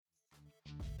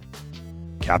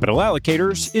Capital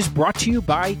Allocators is brought to you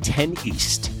by 10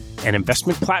 East, an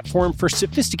investment platform for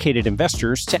sophisticated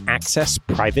investors to access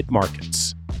private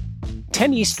markets.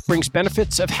 10 East brings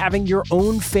benefits of having your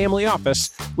own family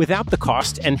office without the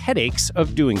cost and headaches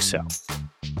of doing so.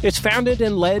 It's founded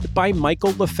and led by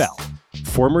Michael LaFell,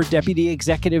 former Deputy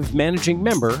Executive Managing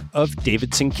Member of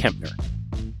Davidson Kempner.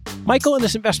 Michael and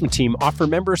his investment team offer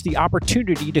members the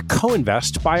opportunity to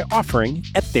co-invest by offering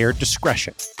at their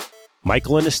discretion.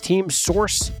 Michael and his team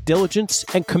source, diligence,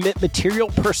 and commit material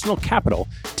personal capital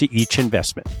to each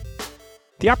investment.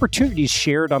 The opportunities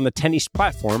shared on the 10 East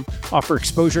platform offer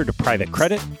exposure to private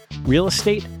credit, real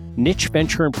estate, niche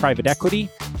venture and private equity,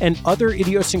 and other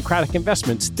idiosyncratic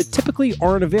investments that typically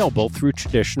aren't available through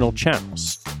traditional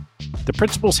channels. The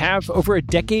principals have over a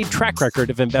decade track record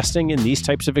of investing in these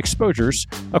types of exposures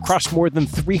across more than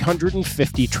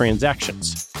 350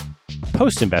 transactions.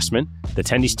 Post-investment, the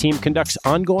 10 East team conducts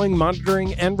ongoing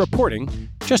monitoring and reporting,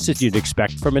 just as you'd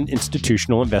expect from an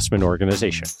institutional investment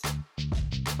organization.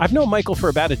 I've known Michael for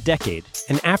about a decade,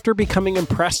 and after becoming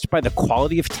impressed by the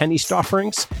quality of 10 East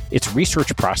offerings, its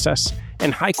research process,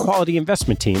 and high-quality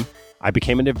investment team, I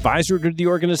became an advisor to the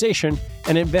organization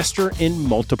and investor in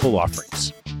multiple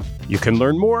offerings. You can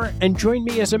learn more and join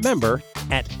me as a member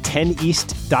at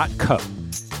 10east.co.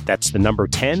 That's the number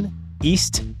 10,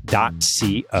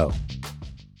 east.co.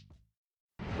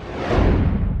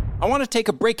 I want to take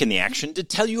a break in the action to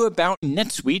tell you about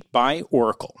NetSuite by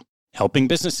Oracle, helping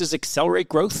businesses accelerate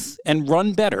growth and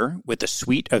run better with a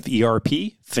suite of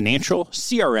ERP, financial,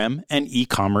 CRM, and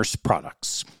e-commerce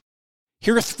products.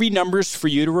 Here are three numbers for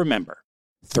you to remember: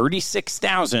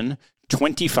 36,000,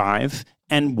 25,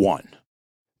 and 1.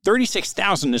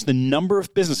 36,000 is the number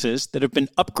of businesses that have been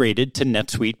upgraded to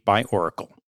NetSuite by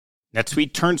Oracle.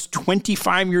 NetSuite turns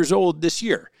 25 years old this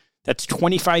year. That's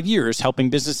 25 years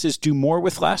helping businesses do more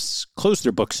with less, close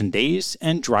their books in days,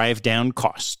 and drive down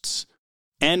costs.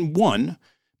 And 1,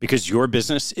 because your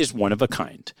business is one of a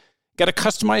kind. Get a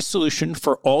customized solution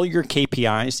for all your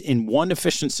KPIs in one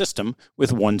efficient system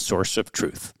with one source of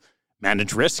truth.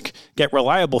 Manage risk, get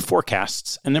reliable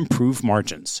forecasts, and improve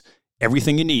margins.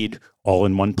 Everything you need, all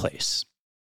in one place.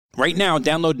 Right now,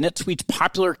 download NetSuite's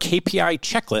popular KPI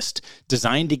checklist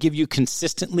designed to give you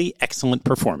consistently excellent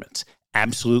performance,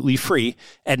 absolutely free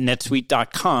at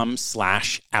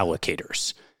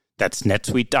netsuite.com/allocators. That's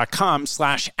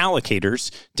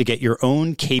netsuite.com/allocators to get your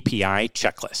own KPI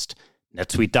checklist.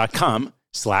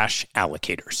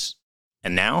 netsuite.com/allocators.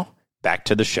 And now, back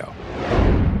to the show.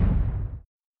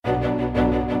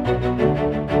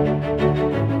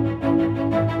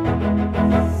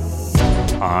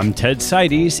 I'm Ted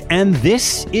Seides, and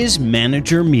this is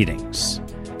Manager Meetings.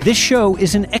 This show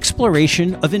is an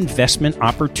exploration of investment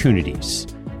opportunities.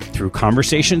 Through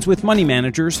conversations with money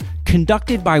managers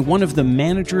conducted by one of the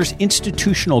manager's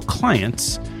institutional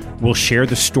clients, we'll share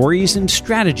the stories and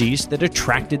strategies that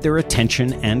attracted their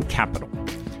attention and capital.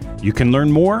 You can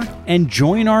learn more and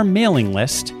join our mailing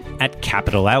list at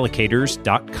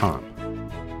capitalallocators.com.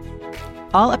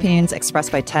 All opinions expressed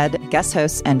by TED, guest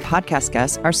hosts, and podcast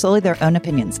guests are solely their own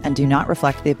opinions and do not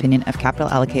reflect the opinion of Capital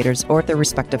Allocators or their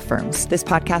respective firms. This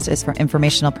podcast is for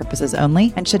informational purposes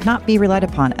only and should not be relied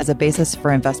upon as a basis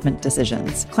for investment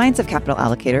decisions. Clients of Capital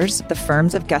Allocators, the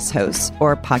firms of guest hosts,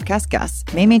 or podcast guests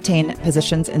may maintain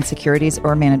positions in securities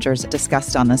or managers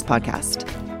discussed on this podcast.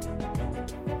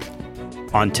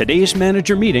 On today's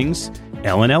Manager Meetings,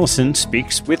 Ellen Ellison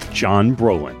speaks with John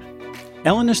Brolin.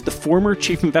 Ellen is the former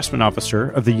Chief Investment Officer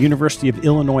of the University of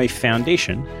Illinois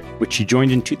Foundation, which she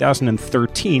joined in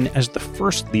 2013 as the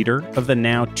first leader of the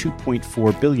now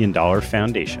 $2.4 billion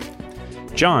foundation.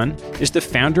 John is the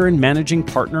founder and managing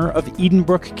partner of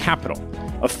Edenbrook Capital,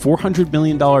 a $400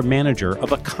 million manager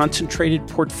of a concentrated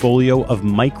portfolio of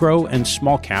micro and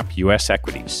small cap U.S.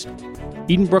 equities.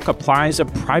 Edenbrook applies a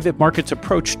private markets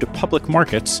approach to public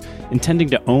markets, intending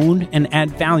to own and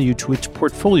add value to its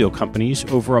portfolio companies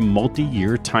over a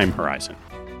multi-year time horizon.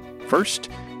 First,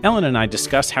 Ellen and I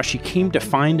discuss how she came to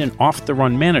find an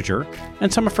off-the-run manager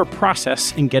and some of her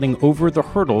process in getting over the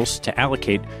hurdles to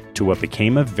allocate to what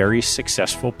became a very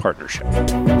successful partnership.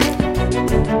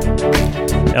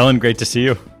 Ellen, great to see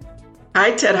you.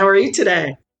 Hi, Ted. How are you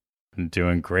today? I'm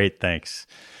doing great, thanks.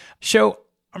 So,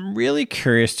 I'm really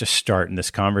curious to start in this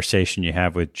conversation you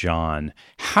have with John.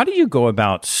 How do you go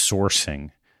about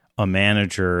sourcing a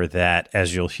manager that,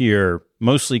 as you'll hear,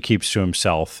 mostly keeps to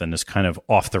himself and is kind of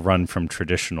off the run from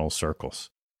traditional circles?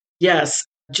 Yes,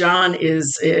 John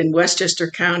is in Westchester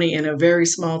County in a very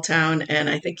small town, and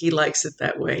I think he likes it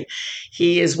that way.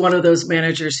 He is one of those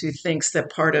managers who thinks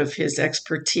that part of his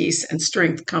expertise and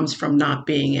strength comes from not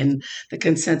being in the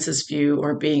consensus view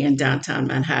or being in downtown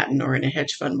Manhattan or in a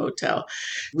hedge fund motel.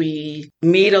 We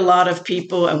meet a lot of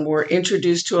people and we're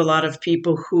introduced to a lot of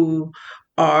people who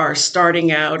are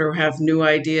starting out or have new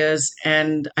ideas.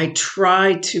 And I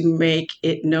try to make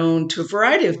it known to a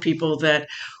variety of people that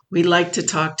we like to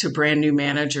talk to brand new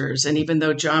managers. And even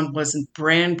though John wasn't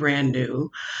brand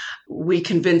new, we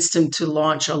convinced him to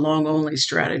launch a long only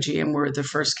strategy, and we're the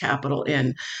first capital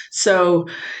in. So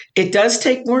it does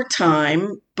take more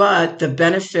time, but the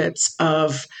benefits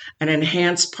of an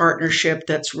enhanced partnership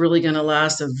that's really going to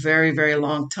last a very, very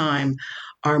long time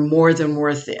are more than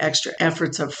worth the extra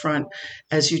efforts up front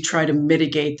as you try to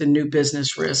mitigate the new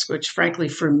business risk, which frankly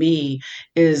for me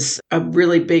is a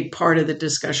really big part of the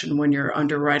discussion when you're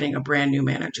underwriting a brand new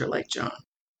manager like John.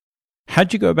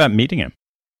 How'd you go about meeting him?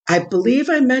 I believe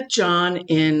I met John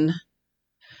in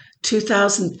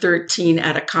 2013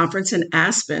 at a conference in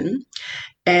Aspen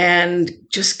and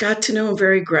just got to know him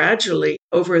very gradually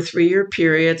over a 3-year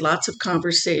period, lots of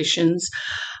conversations.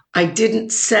 I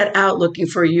didn't set out looking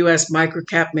for a U.S.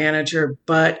 microcap manager,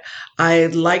 but I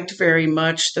liked very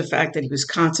much the fact that he was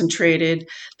concentrated,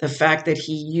 the fact that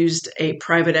he used a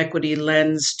private equity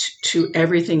lens to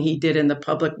everything he did in the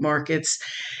public markets.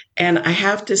 And I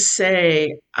have to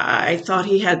say, I thought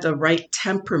he had the right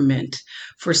temperament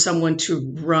for someone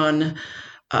to run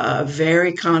a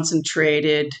very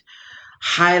concentrated,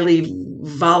 highly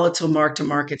volatile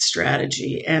mark-to-market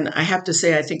strategy. And I have to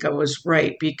say, I think I was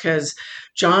right because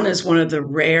John is one of the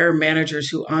rare managers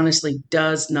who honestly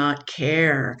does not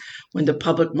care when the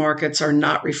public markets are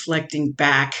not reflecting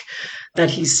back that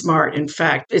he's smart. In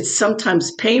fact, it's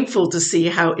sometimes painful to see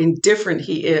how indifferent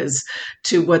he is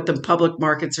to what the public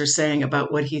markets are saying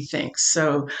about what he thinks.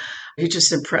 So he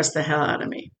just impressed the hell out of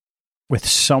me. With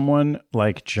someone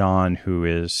like John, who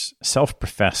is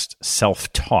self-professed,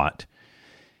 self-taught,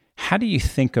 how do you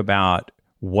think about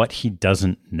what he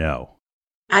doesn't know?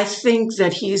 I think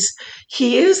that he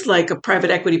is like a private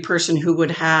equity person who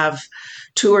would have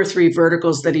 2 or 3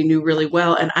 verticals that he knew really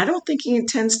well. And I don't think he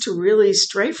intends to really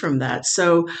stray from that.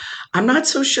 So I'm not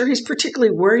so sure he's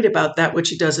particularly worried about that, which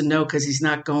he doesn't know because he's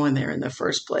not going there in the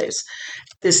first place.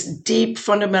 This deep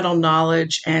fundamental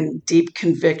knowledge and deep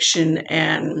conviction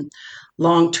and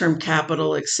long-term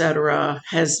capital, et cetera,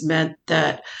 has meant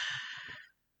that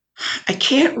I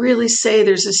can't really say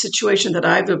there's a situation that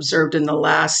I've observed in the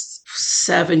last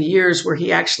 7 years where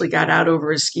he actually got out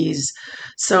over his skis.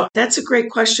 So that's a great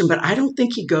question, but I don't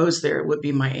think he goes there would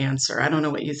be my answer. I don't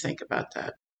know what you think about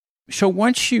that. So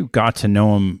once you got to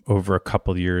know him over a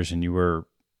couple of years and you were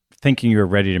thinking you were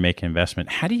ready to make an investment,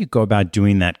 how do you go about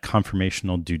doing that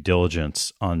confirmational due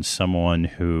diligence on someone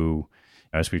who,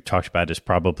 as we've talked about, is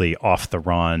probably off the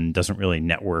run, doesn't really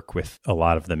network with a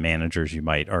lot of the managers you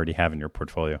might already have in your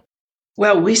portfolio?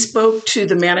 Well, we spoke to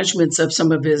the managements of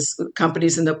some of his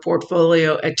companies in the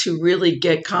portfolio to really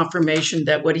get confirmation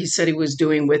that what he said he was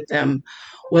doing with them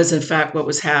was in fact what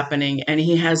was happening. And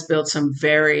he has built some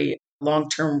very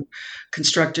long-term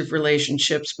constructive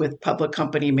relationships with public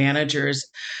company managers.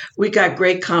 We got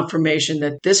great confirmation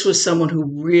that this was someone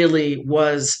who really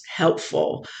was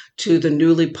helpful to the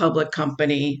newly public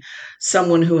company,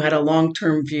 someone who had a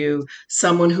long-term view,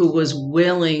 someone who was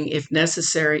willing, if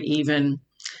necessary even,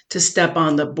 to step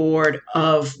on the board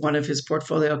of one of his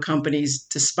portfolio companies,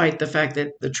 despite the fact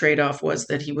that the trade-off was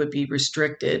that he would be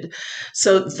restricted.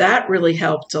 So that really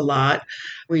helped a lot.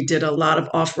 We did a lot of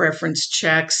off-reference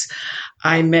checks.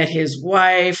 I met his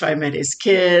wife, I met his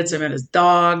kids, I met his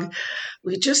dog.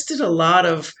 We just did a lot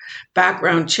of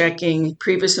background checking,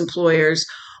 previous employers.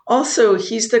 Also,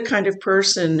 he's the kind of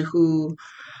person who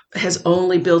has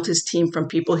only built his team from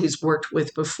people he's worked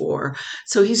with before.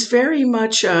 So he's very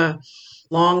much a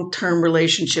long-term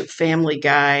relationship family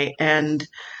guy. And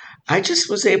I just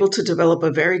was able to develop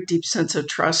a very deep sense of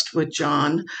trust with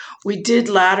John. We did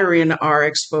ladder in our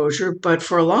exposure, but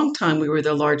for a long time, we were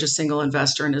the largest single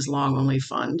investor in his long-only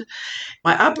fund.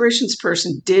 My operations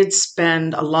person did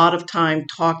spend a lot of time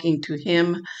talking to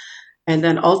him and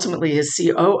then ultimately his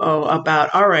COO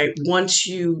about, all right, once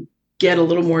you get a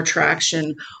little more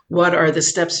traction, what are the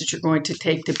steps that you're going to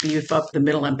take to beef up the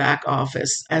middle and back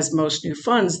office? As most new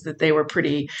funds, that they were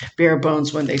pretty bare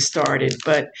bones when they started.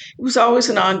 But it was always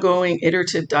an ongoing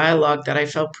iterative dialogue that I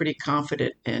felt pretty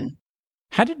confident in.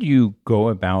 How did you go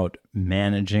about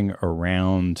managing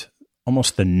around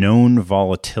almost the known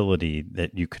volatility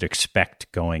that you could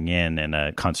expect going in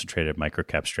a concentrated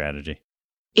microcap strategy?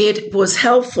 It was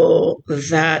helpful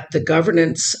that the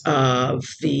governance of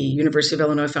the University of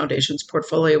Illinois Foundation's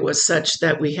portfolio was such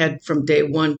that we had from day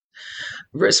one,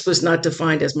 risk was not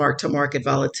defined as mark-to-market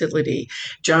volatility.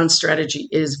 John's strategy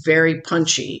is very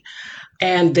punchy.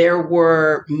 And there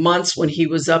were months when he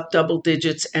was up double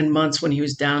digits and months when he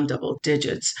was down double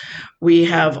digits. We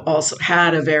have also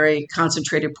had a very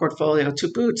concentrated portfolio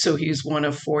to boot. So he's one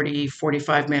of 40,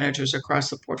 45 managers across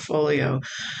the portfolio.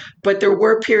 But there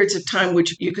were periods of time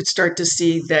which you could start to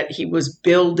see that he was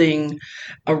building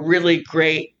a really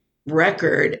great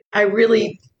record. I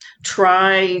really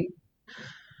try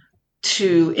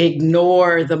to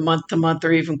ignore the month to month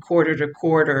or even quarter to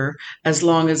quarter, as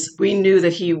long as we knew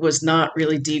that he was not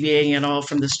really deviating at all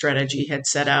from the strategy he had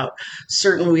set out.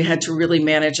 Certainly, we had to really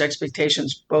manage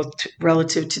expectations, both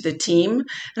relative to the team.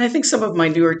 And I think some of my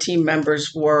newer team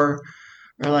members were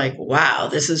like, wow,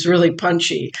 this is really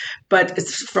punchy. But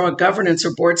it's, from a governance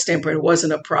or board standpoint, it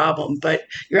wasn't a problem. But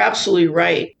you're absolutely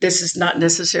right. This is not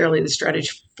necessarily the strategy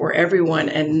for everyone.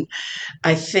 And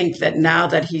I think that now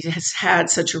that he has had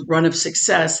such a run of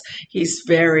success, he's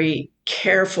very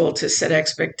careful to set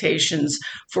expectations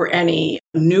for any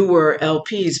newer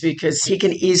LPs, because he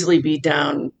can easily be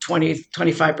down 20,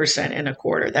 25% in a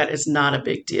quarter. That is not a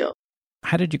big deal.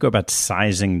 How did you go about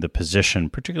sizing the position,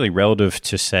 particularly relative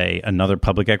to, say, another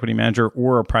public equity manager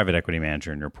or a private equity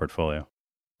manager in your portfolio?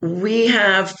 We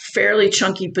have fairly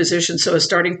chunky positions. So a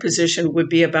starting position would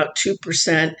be about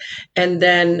 2%. And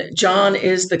then John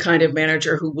is the kind of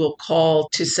manager who will call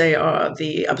to say,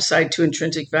 the upside to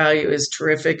intrinsic value is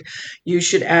terrific. You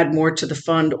should add more to the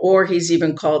fund. Or he's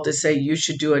even called to say, you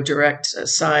should do a direct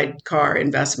sidecar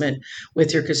investment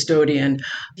with your custodian.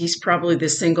 He's probably the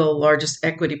single largest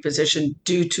equity position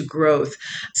due to growth.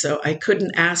 So I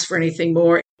couldn't ask for anything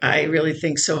more. I really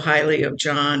think so highly of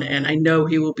John, and I know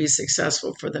he will be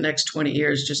successful for the next 20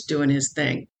 years just doing his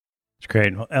thing. It's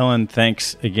great. Well, Ellen,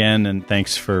 thanks again, and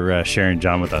thanks for sharing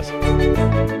John with us.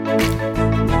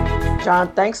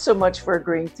 John, thanks so much for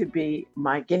agreeing to be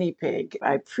my guinea pig.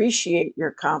 I appreciate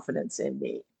your confidence in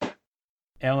me.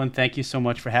 Ellen, thank you so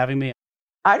much for having me.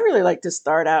 I'd really like to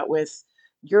start out with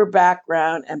your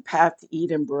background and path to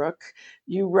Edenbrook.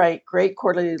 You write great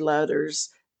quarterly letters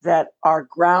that are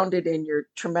grounded in your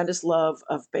tremendous love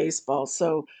of baseball.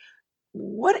 So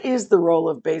what is the role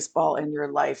of baseball in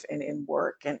your life and in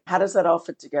work? And how does that all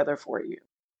fit together for you?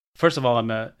 First of all,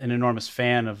 I'm an enormous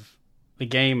fan of the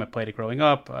game. I played it growing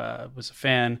up, was a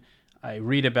fan. I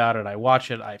read about it. I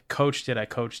watch it. I've coached it. I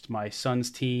coached my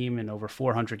son's team in over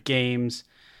 400 games.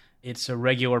 It's a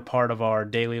regular part of our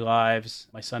daily lives.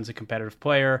 My son's a competitive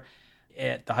player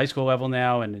at the high school level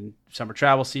now and in summer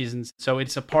travel seasons. So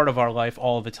it's a part of our life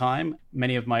all the time.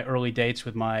 Many of my early dates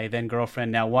with my then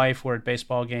girlfriend, now wife, were at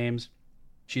baseball games.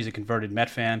 She's a converted Met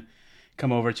fan.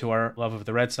 Come over to our love of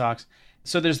the Red Sox.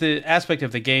 So there's the aspect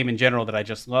of the game in general that I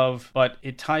just love, but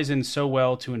it ties in so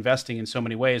well to investing in so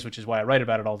many ways, which is why I write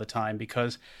about it all the time,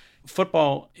 because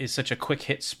football is such a quick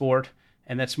hit sport,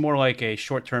 and that's more like a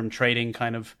short-term trading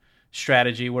kind of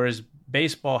strategy, whereas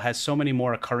baseball has so many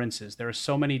more occurrences. There are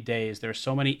so many days, there are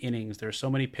so many innings, there are so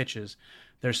many pitches,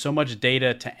 there's so much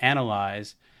data to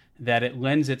analyze that it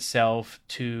lends itself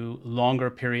to longer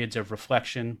periods of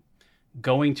reflection.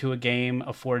 Going to a game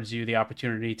affords you the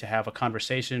opportunity to have a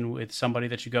conversation with somebody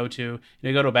that you go to.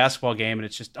 You go to a basketball game and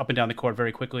it's just up and down the court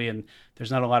very quickly, and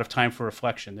there's not a lot of time for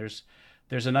reflection. There's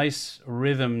a nice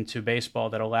rhythm to baseball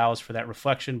that allows for that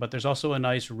reflection, but there's also a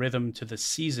nice rhythm to the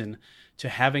season, to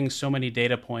having so many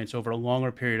data points over a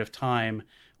longer period of time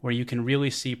where you can really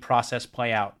see process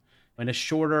play out. In a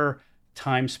shorter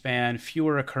time span,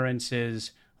 fewer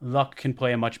occurrences, luck can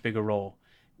play a much bigger role.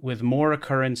 With more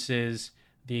occurrences,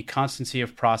 the constancy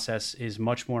of process is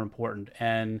much more important.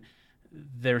 And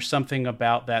there's something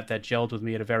about that gelled with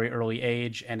me at a very early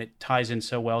age, and it ties in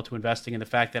so well to investing, and the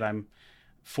fact that I'm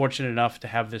fortunate enough to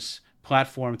have this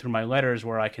platform through my letters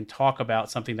where I can talk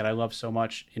about something that I love so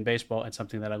much in baseball and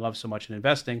something that I love so much in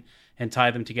investing, and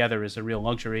tie them together is a real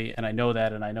luxury. And I know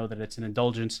that it's an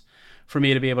indulgence for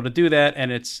me to be able to do that.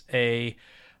 And it's a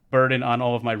burden on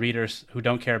all of my readers who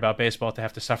don't care about baseball to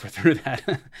have to suffer through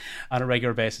that on a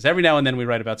regular basis. Every now and then we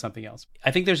write about something else. I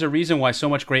think there's a reason why so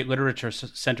much great literature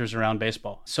centers around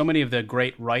baseball. So many of the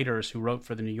great writers who wrote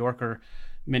for the New Yorker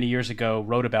many years ago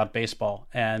wrote about baseball,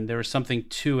 and there is something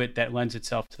to it that lends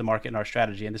itself to the market and our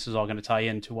strategy. And this is all going to tie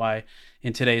into why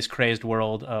in today's crazed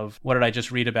world of what did I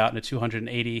just read about in a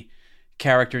 280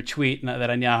 character tweet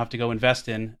that I now have to go invest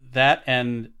in, that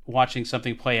and watching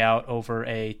something play out over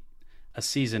a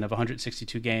season of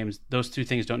 162 games, those two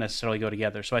things don't necessarily go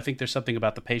together. So I think there's something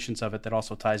about the patience of it that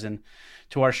also ties in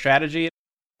to our strategy.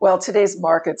 Well, today's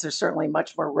markets are certainly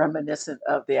much more reminiscent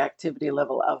of the activity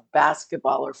level of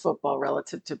basketball or football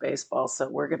relative to baseball. So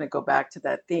we're going to go back to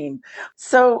that theme.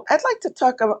 So I'd like to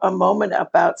talk a moment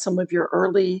about some of your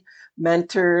early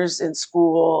mentors in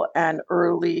school and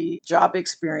early job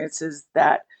experiences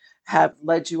that have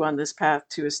led you on this path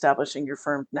to establishing your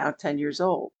firm now 10 years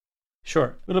old. Sure.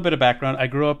 A little bit of background. I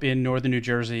grew up in northern New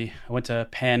Jersey. I went to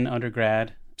Penn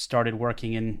undergrad, started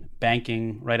working in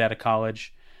banking right out of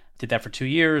college. Did that for 2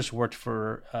 years, worked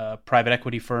for a private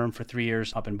equity firm for 3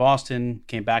 years up in Boston,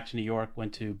 came back to New York,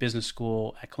 went to business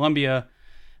school at Columbia,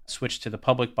 switched to the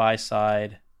public buy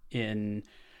side in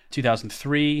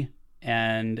 2003,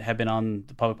 and have been on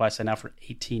the public buy side now for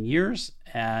 18 years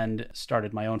and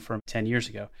started my own firm 10 years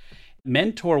ago.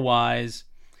 Mentor-wise,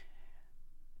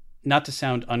 not to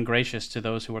sound ungracious to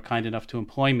those who were kind enough to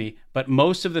employ me, but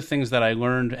most of the things that I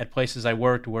learned at places I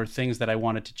worked were things that I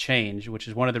wanted to change, which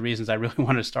is one of the reasons I really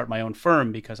wanted to start my own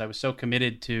firm, because I was so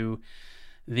committed to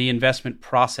the investment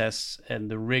process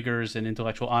and the rigors and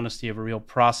intellectual honesty of a real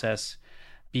process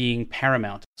being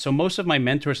paramount. So most of my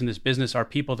mentors in this business are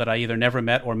people that I either never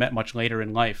met or met much later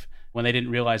in life when they didn't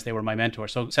realize they were my mentor.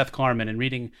 So Seth Klarman, and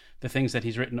reading the things that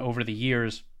he's written over the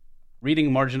years,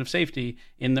 reading Margin of Safety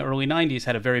in the early 90s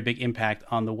had a very big impact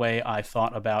on the way I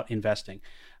thought about investing.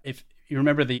 If you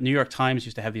remember, the New York Times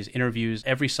used to have these interviews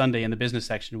every Sunday in the business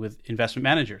section with investment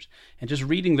managers. And just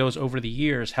reading those over the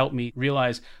years helped me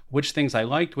realize which things I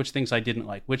liked, which things I didn't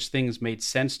like, which things made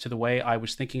sense to the way I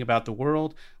was thinking about the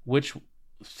world, which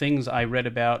things I read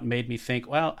about made me think,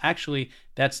 well, actually,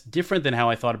 that's different than how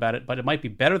I thought about it, but it might be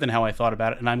better than how I thought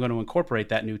about it, and I'm going to incorporate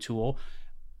that new tool.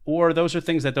 Or those are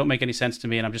things that don't make any sense to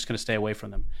me, and I'm just going to stay away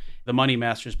from them. The Money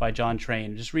Masters by John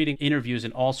Train, just reading interviews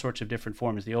in all sorts of different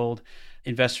forms, the old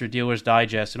Investor Dealer's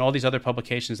Digest, and all these other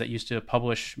publications that used to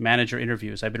publish manager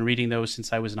interviews. I've been reading those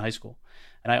since I was in high school.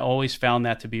 And I always found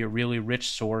that to be a really rich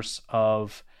source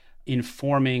of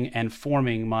informing and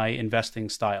forming my investing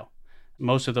style.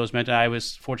 Most of those meant I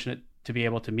was fortunate to be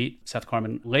able to meet Seth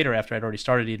Klarman later after I'd already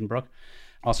started Edenbrook,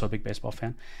 also a big baseball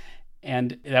fan.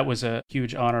 And that was a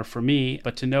huge honor for me.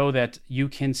 But to know that you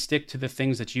can stick to the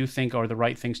things that you think are the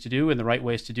right things to do and the right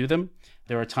ways to do them.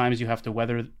 There are times you have to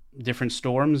weather different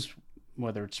storms,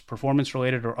 whether it's performance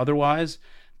related or otherwise,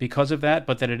 because of that,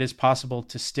 but that it is possible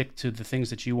to stick to the things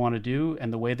that you want to do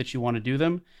and the way that you want to do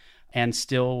them and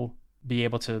still be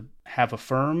able to have a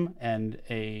firm and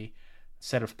a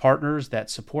set of partners that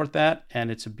support that. And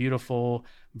it's a beautiful,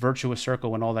 virtuous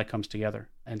circle when all that comes together.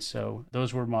 And so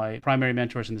those were my primary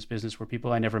mentors in this business, were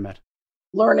people I never met.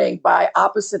 Learning by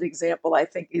opposite example, I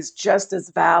think, is just as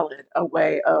valid a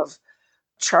way of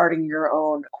charting your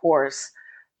own course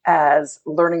as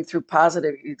learning through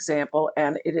positive example.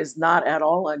 And it is not at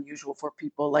all unusual for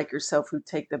people like yourself who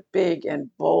take the big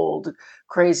and bold,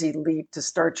 crazy leap to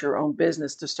start your own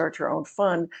business, to start your own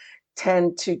fund,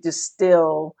 tend to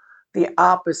distill the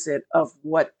opposite of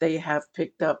what they have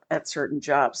picked up at certain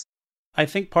jobs. I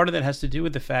think part of that has to do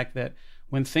with the fact that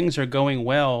when things are going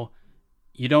well,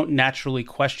 you don't naturally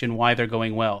question why they're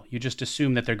going well. You just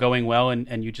assume that they're going well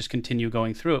and you just continue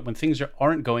going through it. When things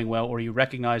aren't going well, or you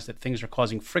recognize that things are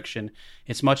causing friction,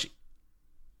 it's much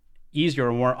easier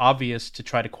or more obvious to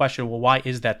try to question, well, why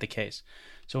is that the case?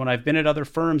 So when I've been at other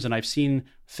firms and I've seen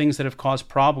things that have caused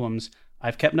problems,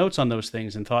 I've kept notes on those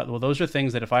things and thought, well, those are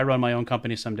things that if I run my own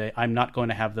company someday, I'm not going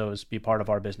to have those be part of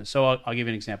our business. So I'll give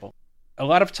you an example. A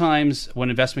lot of times when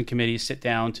investment committees sit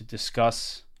down to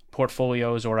discuss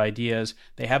portfolios or ideas,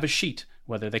 they have a sheet,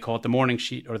 whether they call it the morning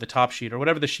sheet or the top sheet or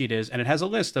whatever the sheet is, and it has a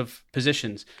list of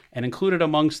positions. And included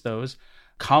amongst those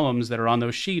columns that are on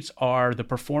those sheets are the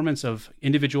performance of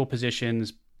individual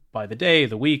positions by the day,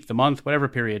 the week, the month, whatever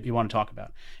period you want to talk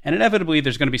about. And inevitably,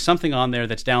 there's going to be something on there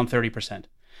that's down 30%.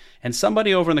 And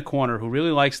somebody over in the corner who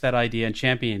really likes that idea and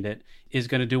championed it is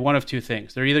going to do one of two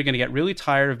things. They're either going to get really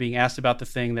tired of being asked about the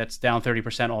thing that's down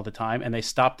 30% all the time, and they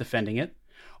stop defending it,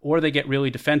 or they get really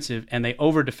defensive and they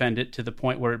over-defend it to the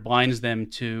point where it blinds them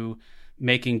to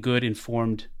making good,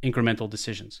 informed, incremental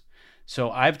decisions.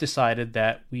 So I've decided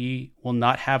that we will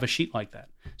not have a sheet like that.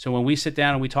 So when we sit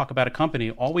down and we talk about a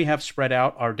company, all we have spread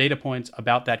out are data points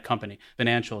about that company,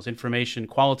 financials, information,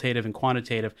 qualitative and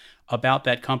quantitative about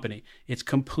that company. It's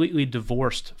completely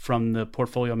divorced from the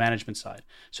portfolio management side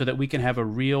so that we can have a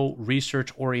real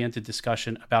research-oriented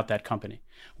discussion about that company.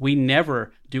 We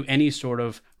never do any sort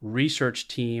of research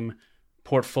team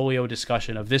portfolio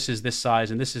discussion of this is this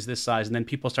size and this is this size. And then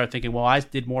people start thinking, well, I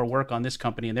did more work on this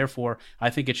company and therefore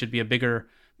I think it should be a bigger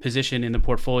position in the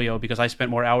portfolio because I spent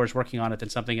more hours working on it than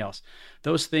something else.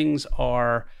 Those things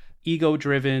are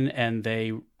ego-driven and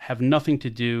they have nothing to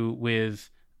do with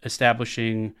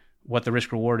establishing what the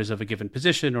risk reward is of a given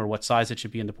position or what size it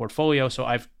should be in the portfolio. So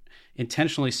I've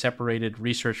intentionally separated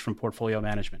research from portfolio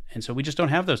management. And so we just don't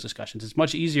have those discussions. It's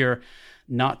much easier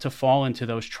not to fall into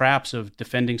those traps of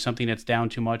defending something that's down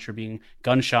too much or being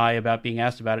gun shy about being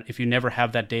asked about it if you never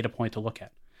have that data point to look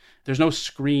at. There's no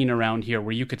screen around here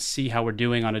where you could see how we're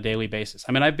doing on a daily basis.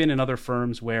 I mean, I've been in other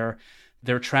firms where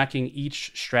they're tracking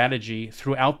each strategy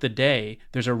throughout the day.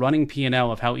 There's a running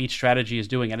P&L of how each strategy is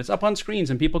doing, and it's up on screens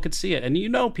and people could see it. And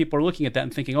people are looking at that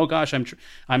and thinking, oh gosh,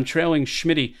 I'm trailing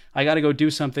Schmitty. I got to go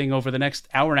do something over the next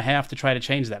hour and a half to try to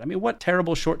change that. I mean, what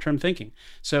terrible short-term thinking.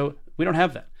 So we don't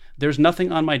have that. There's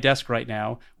nothing on my desk right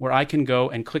now where I can go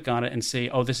and click on it and say,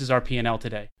 oh, this is our P&L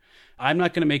today. I'm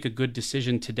not going to make a good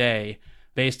decision today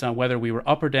based on whether we were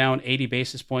up or down 80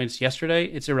 basis points yesterday.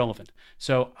 It's irrelevant.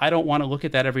 So I don't want to look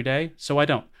at that every day, so I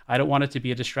don't. I don't want it to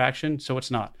be a distraction, so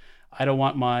it's not. I don't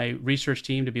want my research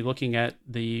team to be looking at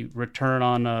the return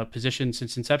on a position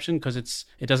since inception because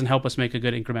it doesn't help us make a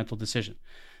good incremental decision.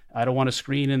 I don't want a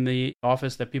screen in the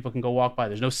office that people can go walk by.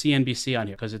 There's no CNBC on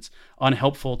here because it's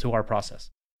unhelpful to our process.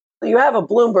 You have a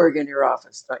Bloomberg in your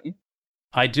office, don't you?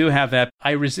 I do have that.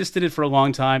 I resisted it for a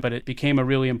long time, but it became a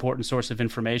really important source of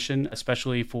information,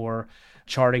 especially for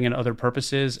charting and other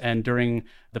purposes. And during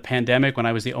the pandemic, when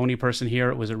I was the only person here,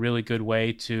 it was a really good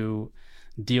way to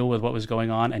deal with what was going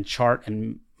on and chart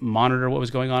and monitor what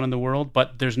was going on in the world.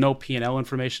 But there's no P&L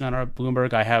information on our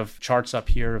Bloomberg. I have charts up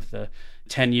here of the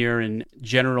 10-year and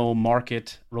general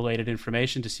market related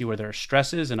information to see where there are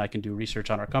stresses, and I can do research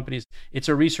on our companies. It's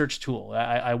a research tool.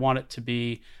 I want it to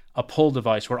be a pull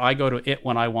device where I go to it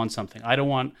when I want something. I don't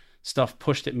want stuff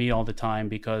pushed at me all the time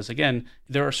because, again,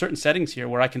 there are certain settings here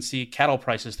where I can see cattle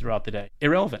prices throughout the day.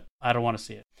 Irrelevant. I don't want to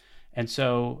see it. And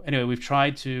so, anyway, we've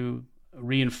tried to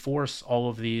reinforce all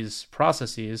of these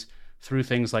processes through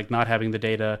things like not having the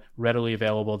data readily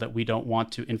available that we don't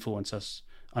want to influence us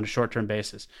on a short-term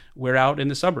basis. We're out in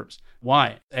the suburbs.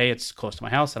 Why? A, it's close to my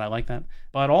house and I like that.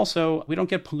 But also, we don't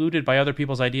get polluted by other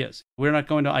people's ideas. We're not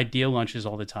going to idea lunches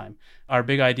all the time. Our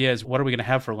big idea is, what are we going to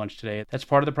have for lunch today? That's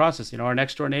part of the process. Our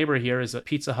next door neighbor here is a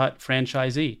Pizza Hut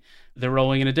franchisee. They're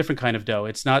rolling in a different kind of dough.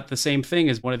 It's not the same thing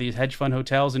as one of these hedge fund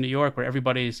hotels in New York where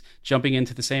everybody's jumping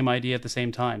into the same idea at the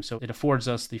same time. So it affords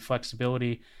us the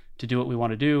flexibility to do what we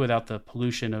want to do without the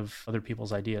pollution of other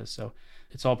people's ideas. So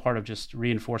it's all part of just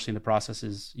reinforcing the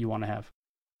processes you want to have.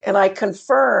 And I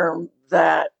confirm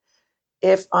that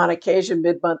if on occasion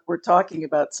mid-month we're talking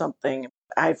about something,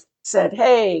 I've said,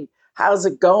 hey, how's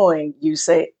it going? You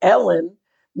say, Ellen,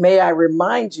 may I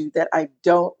remind you that I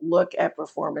don't look at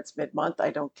performance mid-month. I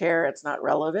don't care. It's not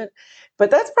relevant.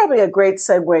 But that's probably a great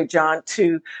segue, John,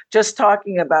 to just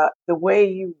talking about the way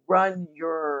you run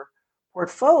your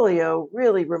portfolio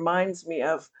really reminds me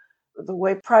of the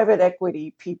way private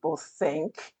equity people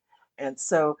think. And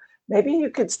so maybe you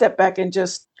could step back and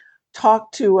just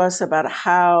talk to us about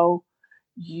how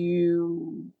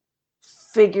you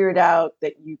figured out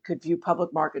that you could view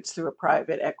public markets through a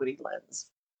private equity lens.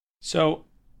 So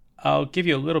I'll give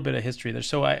you a little bit of history there.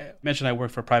 So I mentioned I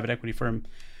worked for a private equity firm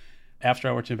after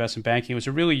I worked in investment banking. It was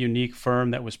a really unique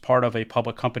firm that was part of a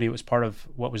public company. It was part of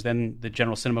what was then the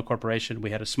General Cinema Corporation.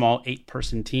 We had a small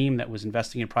 8-person team that was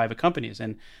investing in private companies.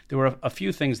 And there were a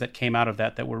few things that came out of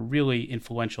that were really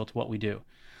influential to what we do.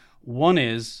 One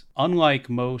is, unlike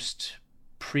most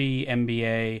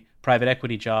pre-MBA private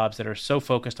equity jobs that are so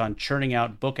focused on churning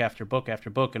out book after book after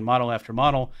book and model after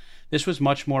model, this was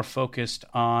much more focused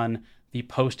on the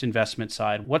post-investment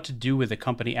side, what to do with the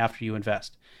company after you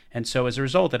invest. And so as a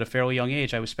result, at a fairly young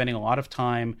age, I was spending a lot of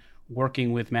time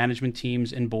working with management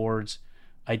teams and boards,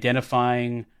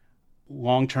 identifying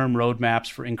long-term roadmaps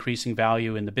for increasing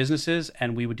value in the businesses.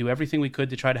 And we would do everything we could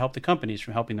to try to help the companies,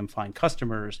 from helping them find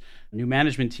customers, new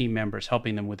management team members,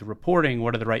 helping them with the reporting,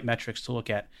 what are the right metrics to look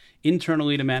at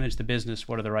internally to manage the business,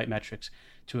 what are the right metrics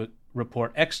to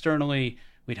report externally.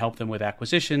 We'd help them with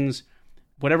acquisitions,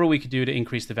 whatever we could do to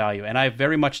increase the value. And I've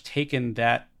very much taken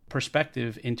that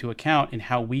perspective into account in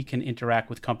how we can interact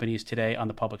with companies today on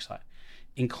the public side.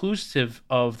 Inclusive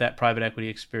of that private equity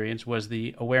experience was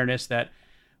the awareness that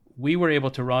we were able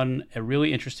to run a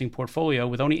really interesting portfolio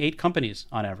with only 8 companies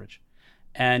on average.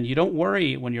 And you don't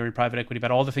worry when you're in private equity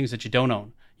about all the things that you don't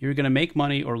own. You're going to make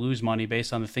money or lose money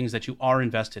based on the things that you are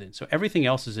invested in. So everything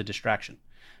else is a distraction.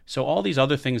 So all these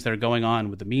other things that are going on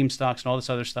with the meme stocks and all this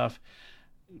other stuff,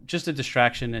 just a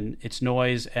distraction and it's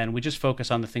noise, and we just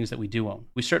focus on the things that we do own.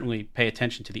 We certainly pay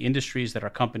attention to the industries that our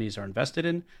companies are invested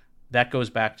in. That goes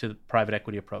back to the private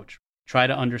equity approach. Try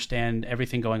to understand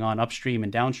everything going on upstream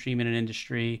and downstream in an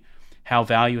industry, how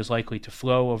value is likely to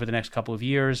flow over the next couple of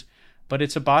years. But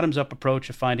it's a bottoms-up approach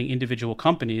of finding individual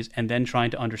companies and then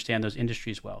trying to understand those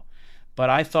industries well. But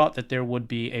I thought that there would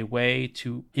be a way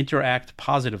to interact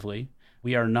positively.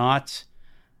 We are not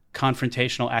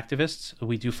confrontational activists.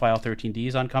 We do file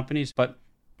 13Ds on companies, but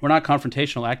we're not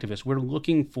confrontational activists. We're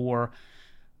looking for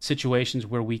situations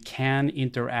where we can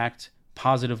interact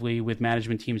positively with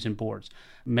management teams and boards.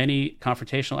 Many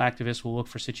confrontational activists will look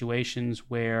for situations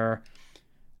where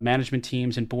management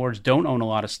teams and boards don't own a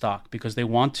lot of stock because they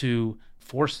want to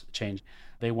force change.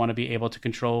 They want to be able to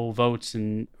control votes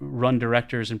and run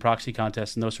directors and proxy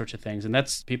contests and those sorts of things. And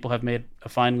people have made a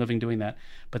fine living doing that.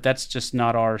 But that's just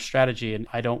not our strategy. And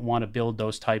I don't want to build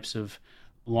those types of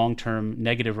long-term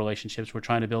negative relationships. We're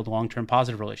trying to build long-term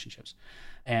positive relationships.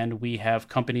 And we have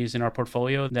companies in our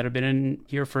portfolio that have been in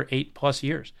here for 8+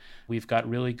 years. We've got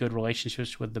really good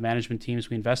relationships with the management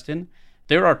teams we invest in.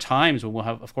 There are times when we'll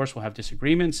have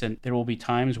disagreements, and there will be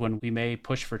times when we may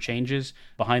push for changes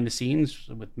behind the scenes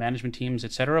with management teams,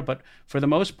 et cetera. But for the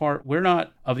most part, we're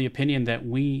not of the opinion that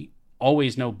we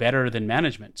always know better than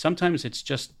management. Sometimes it's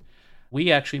just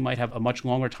we actually might have a much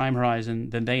longer time horizon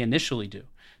than they initially do.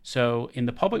 So in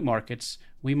the public markets,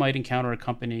 we might encounter a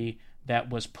company that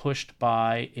was pushed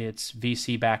by its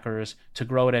VC backers to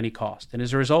grow at any cost. And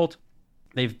as a result,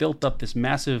 they've built up this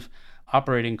massive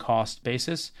operating cost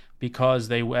basis because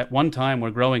they at one time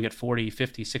were growing at 40,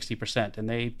 50, 60%, and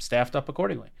they staffed up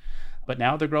accordingly. But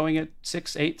now they're growing at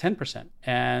 6, 8, 10%,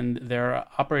 and their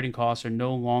operating costs are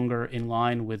no longer in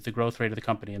line with the growth rate of the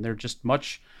company, and they're just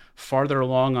much farther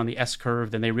along on the S curve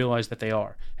than they realize that they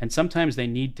are. And sometimes they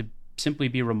need to simply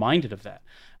be reminded of that.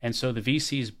 And so the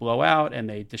VCs blow out and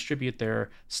they distribute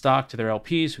their stock to their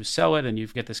LPs who sell it, and you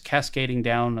get this cascading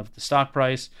down of the stock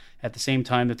price at the same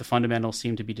time that the fundamentals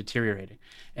seem to be deteriorating.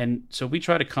 And so we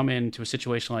try to come into a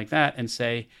situation like that and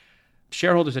say,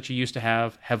 shareholders that you used to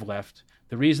have left.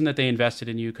 The reason that they invested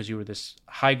in you because you were this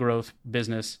high growth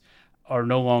business are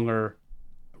no longer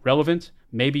relevant.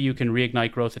 Maybe you can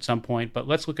reignite growth at some point, but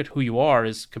let's look at who you are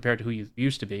as compared to who you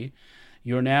used to be.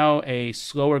 You're now a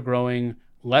slower growing,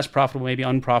 less profitable, maybe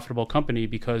unprofitable company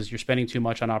because you're spending too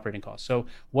much on operating costs. So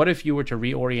what if you were to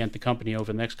reorient the company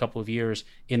over the next couple of years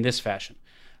in this fashion?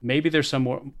 Maybe there's some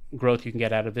more growth you can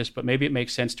get out of this, but maybe it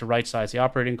makes sense to right-size the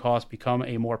operating costs, become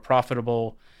a more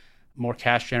profitable, more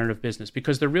cash-generative business,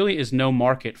 because there really is no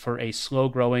market for a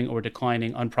slow-growing or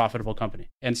declining, unprofitable company.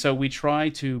 And so we try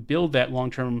to build that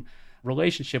long-term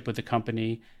relationship with the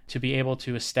company to be able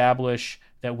to establish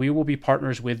that we will be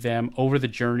partners with them over the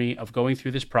journey of going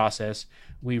through this process.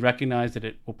 We recognize that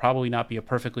it will probably not be a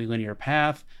perfectly linear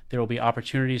path. There will be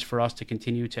opportunities for us to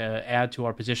continue to add to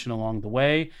our position along the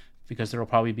way, because there will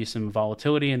probably be some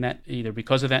volatility in that, either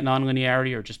because of that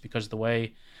nonlinearity or just because of the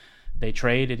way they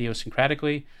trade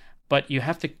idiosyncratically. But you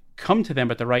have to come to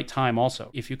them at the right time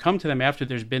also. If you come to them after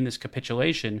there's been this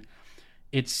capitulation,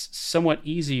 it's somewhat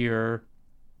easier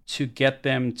to get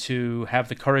them to have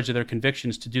the courage of their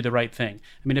convictions to do the right thing.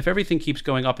 I mean, if everything keeps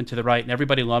going up and to the right and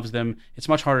everybody loves them, it's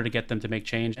much harder to get them to make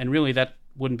change. And really, that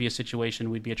wouldn't be a situation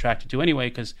we'd be attracted to anyway,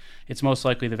 because it's most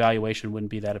likely the valuation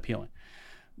wouldn't be that appealing.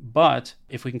 But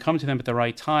if we can come to them at the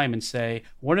right time and say,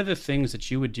 what are the things that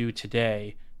you would do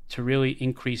today to really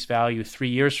increase value 3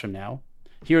 years from now?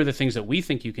 Here are the things that we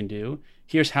think you can do.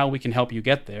 Here's how we can help you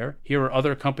get there. Here are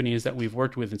other companies that we've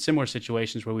worked with in similar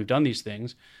situations where we've done these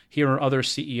things. Here are other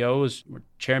CEOs, or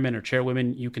chairmen or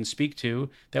chairwomen you can speak to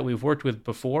that we've worked with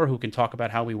before who can talk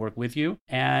about how we work with you.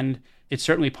 And it's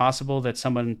certainly possible that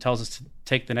someone tells us to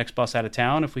take the next bus out of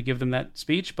town if we give them that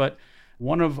speech. But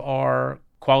one of our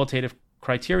qualitative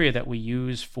criteria that we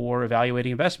use for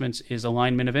evaluating investments is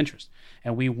alignment of interest.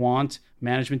 And we want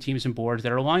management teams and boards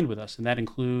that are aligned with us. And that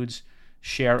includes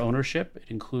share ownership. It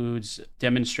includes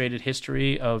demonstrated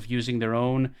history of using their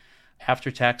own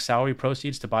after-tax salary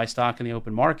proceeds to buy stock in the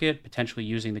open market, potentially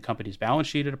using the company's balance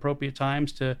sheet at appropriate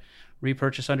times to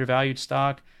repurchase undervalued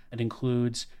stock. It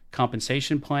includes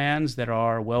compensation plans that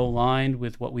are well aligned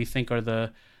with what we think are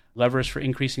the levers for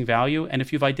increasing value. And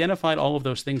if you've identified all of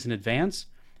those things in advance,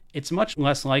 it's much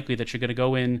less likely that you're going to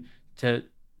go in to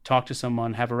talk to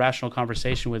someone, have a rational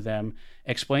conversation with them,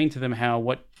 explain to them how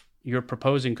what you're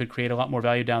proposing could create a lot more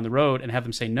value down the road, and have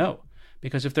them say no.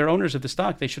 Because if they're owners of the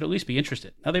stock, they should at least be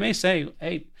interested. Now, they may say,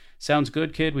 hey, sounds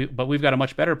good, kid, but we've got a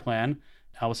much better plan.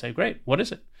 I will say, great, what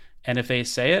is it? And if they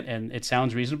say it and it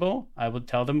sounds reasonable, I would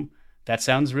tell them, that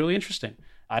sounds really interesting.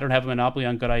 I don't have a monopoly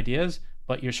on good ideas,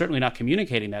 but you're certainly not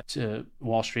communicating that to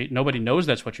Wall Street. Nobody knows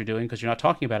that's what you're doing because you're not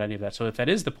talking about any of that. So if that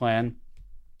is the plan,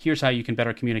 here's how you can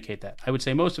better communicate that. I would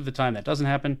say most of the time that doesn't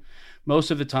happen.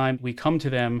 Most of the time we come to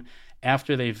them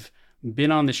after they've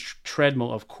been on this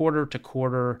treadmill of quarter to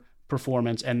quarter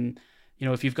performance. And,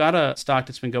 if you've got a stock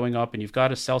that's been going up and you've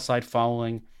got a sell side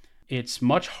following, it's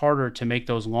much harder to make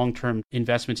those long-term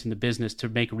investments in the business to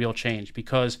make real change.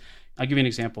 Because I'll give you an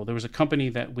example. There was a company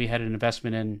that we had an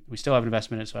investment in. We still have an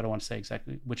investment in, so I don't want to say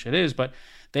exactly which it is, but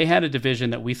they had a division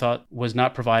that we thought was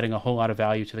not providing a whole lot of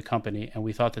value to the company, and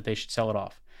we thought that they should sell it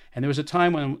off. And there was a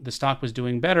time when the stock was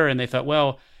doing better, and they thought,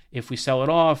 well, if we sell it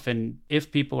off and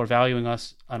if people are valuing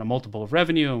us on a multiple of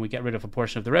revenue and we get rid of a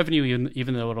portion of the revenue,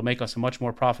 even though it'll make us a much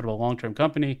more profitable long-term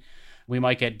company, we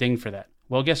might get dinged for that.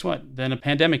 Well, guess what? Then a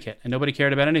pandemic hit and nobody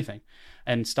cared about anything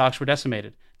and stocks were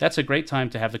decimated. That's a great time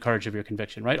to have the courage of your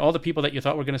conviction, right? All the people that you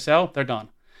thought were going to sell, they're gone.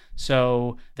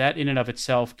 So that in and of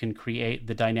itself can create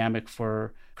the dynamic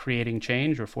for creating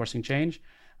change or forcing change.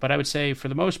 But I would say for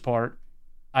the most part,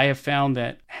 I have found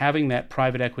that having that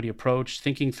private equity approach,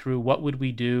 thinking through what would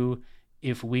we do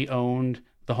if we owned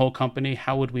the whole company,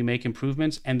 how would we make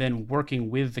improvements, and then working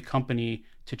with the company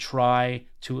to try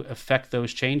to affect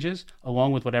those changes,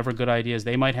 along with whatever good ideas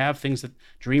they might have, things that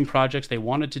dream projects they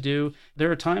wanted to do.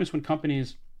 There are times when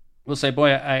companies will say,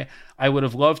 boy, I would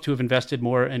have loved to have invested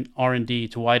more in R&D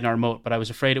to widen our moat, but I was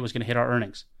afraid it was going to hit our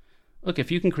earnings. Look,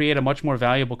 if you can create a much more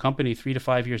valuable company 3 to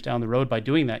 5 years down the road by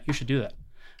doing that, you should do that.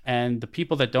 And the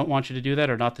people that don't want you to do that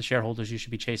are not the shareholders you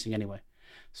should be chasing anyway.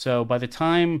 So by the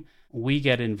time we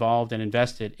get involved and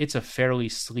invested, it's a fairly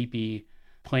sleepy,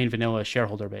 plain vanilla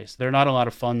shareholder base. There are not a lot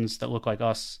of funds that look like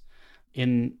us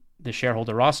in the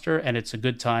shareholder roster, and it's a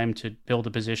good time to build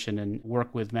a position and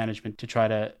work with management to try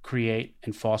to create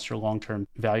and foster long-term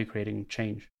value-creating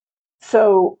change.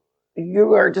 So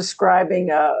you are describing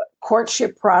a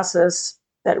courtship process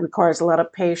that requires a lot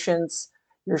of patience.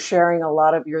 You're sharing a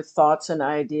lot of your thoughts and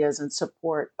ideas in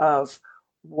support of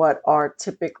what are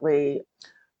typically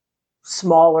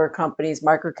smaller companies,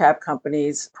 microcap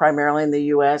companies, primarily in the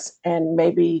US, and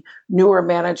maybe newer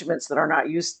managements that are not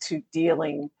used to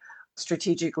dealing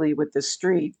strategically with the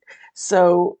street.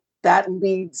 So that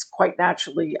leads quite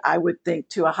naturally, I would think,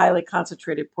 to a highly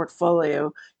concentrated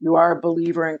portfolio. You are a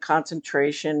believer in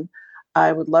concentration.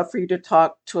 I would love for you to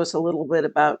talk to us a little bit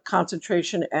about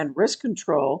concentration and risk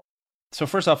control. So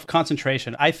first off,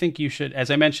 concentration. I think you should, as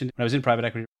I mentioned, when I was in private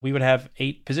equity, we would have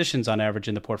 8 positions on average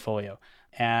in the portfolio.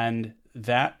 And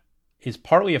that is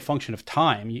partly a function of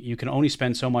time. You can only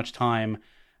spend so much time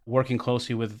working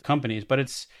closely with companies. But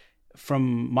it's,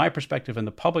 from my perspective and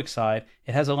the public side,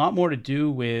 it has a lot more to do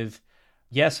with,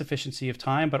 yes, efficiency of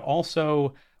time, but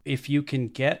also if you can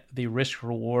get the risk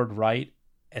reward right,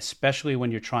 especially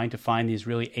when you're trying to find these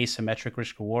really asymmetric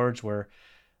risk rewards where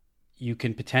you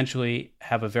can potentially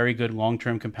have a very good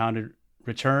long-term compounded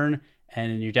return.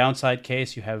 And in your downside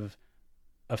case, you have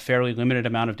a fairly limited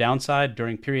amount of downside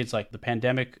during periods like the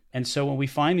pandemic. And so when we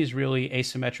find these really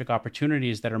asymmetric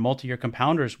opportunities that are multi-year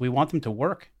compounders, we want them to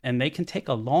work, and they can take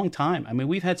a long time. I mean,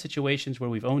 we've had situations where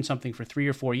we've owned something for 3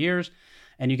 or 4 years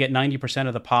and you get 90%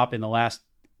 of the pop in the last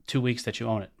 2 weeks that you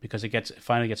own it because it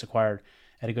finally gets acquired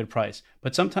at a good price.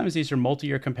 But sometimes these are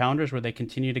multi-year compounders where they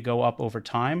continue to go up over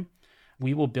time.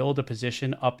 We will build a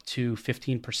position up to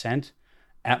 15%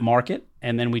 at market,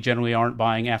 and then we generally aren't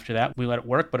buying after that. We let it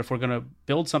work, but if we're going to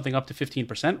build something up to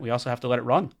 15%, we also have to let it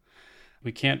run.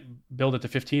 We can't build it to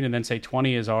 15 and then say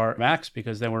 20 is our max,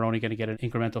 because then we're only going to get an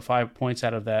incremental 5 points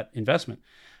out of that investment.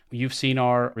 You've seen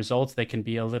our results. They can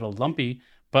be a little lumpy,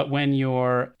 but when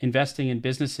you're investing in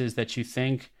businesses that you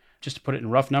think, just to put it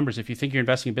in rough numbers, if you think you're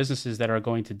investing in businesses that are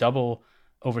going to double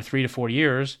over 3 to 4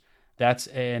 years, that's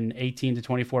an 18 to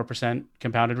 24%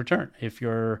 compounded return. If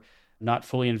you're not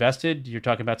fully invested, you're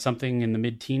talking about something in the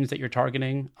mid-teens that you're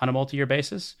targeting on a multi-year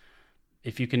basis.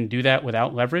 If you can do that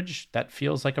without leverage, that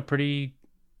feels like a pretty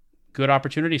good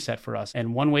opportunity set for us.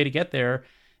 And one way to get there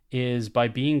is by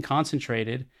being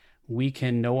concentrated. We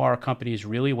can know our companies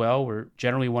really well. We're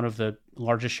generally one of the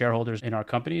largest shareholders in our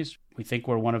companies. We think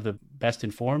we're one of the best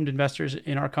informed investors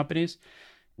in our companies.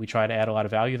 We try to add a lot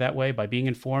of value that way by being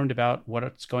informed about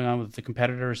what's going on with the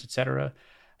competitors, et cetera,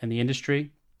 and the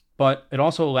industry. But it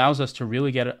also allows us to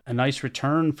really get a nice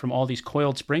return from all these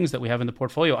coiled springs that we have in the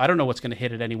portfolio. I don't know what's going to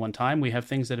hit at any one time. We have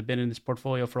things that have been in this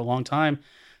portfolio for a long time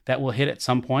that will hit at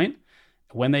some point.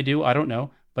 When they do, I don't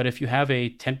know. But if you have a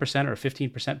 10% or a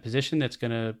 15% position that's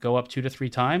going to go up 2 to 3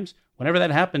 times, whenever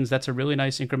that happens, that's a really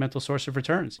nice incremental source of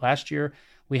returns. Last year,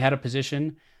 we had a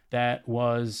position that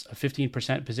was a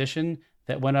 15% position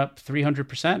that went up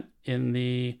 300% in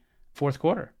the fourth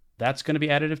quarter. That's going to be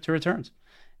additive to returns.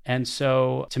 And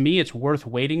so to me, it's worth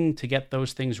waiting to get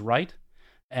those things right.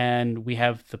 And we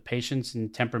have the patience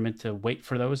and temperament to wait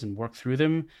for those and work through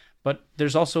them. But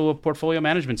there's also a portfolio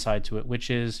management side to it, which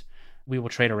is We will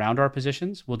trade around our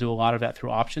positions. We'll do a lot of that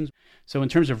through options. So in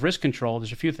terms of risk control,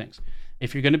 there's a few things.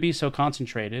 If you're going to be so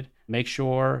concentrated, make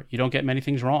sure you don't get many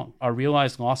things wrong. Our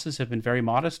realized losses have been very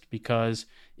modest because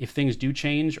if things do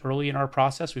change early in our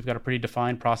process, we've got a pretty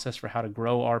defined process for how to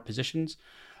grow our positions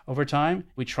over time.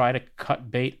 We try to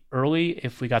cut bait early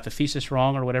if we got the thesis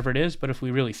wrong or whatever it is. But if we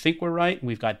really think we're right and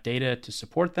we've got data to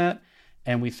support that,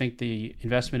 and we think the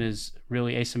investment is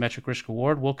really asymmetric risk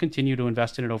reward, we'll continue to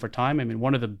invest in it over time. I mean,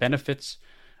 one of the benefits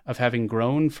of having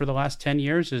grown for the last 10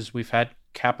 years is we've had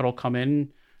capital come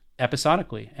in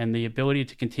episodically, and the ability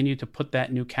to continue to put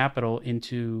that new capital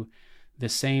into the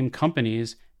same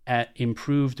companies at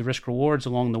improved risk rewards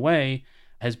along the way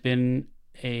has been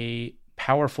a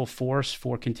powerful force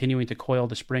for continuing to coil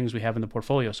the springs we have in the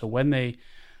portfolio. So when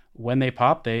they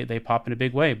pop, they pop in a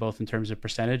big way, both in terms of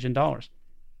percentage and dollars.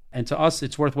 And to us,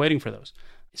 it's worth waiting for those.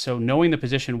 So knowing the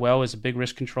position well is a big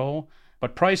risk control,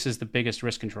 but price is the biggest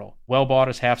risk control. Well bought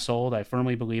is half sold. I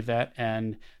firmly believe that.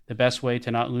 And the best way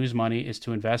to not lose money is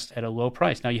to invest at a low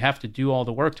price. Now, you have to do all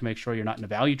the work to make sure you're not in a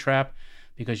value trap,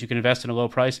 because you can invest in a low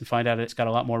price and find out it's got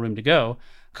a lot more room to go.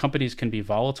 Companies can be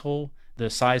volatile. The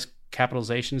size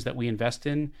capitalizations that we invest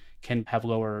in can have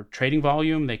lower trading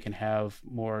volume. They can have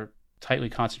more tightly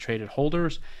concentrated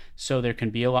holders. So there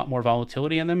can be a lot more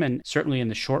volatility in them. And certainly in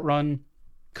the short run,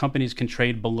 companies can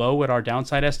trade below what our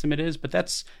downside estimate is, but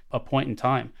that's a point in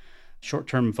time.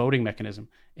 Short-term voting mechanism.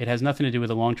 It has nothing to do with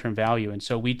the long-term value. And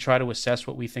so we try to assess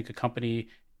what we think a company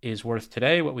is worth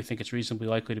today, what we think it's reasonably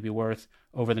likely to be worth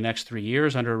over the next 3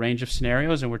 years under a range of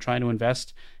scenarios, and we're trying to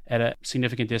invest at a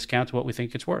significant discount to what we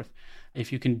think it's worth.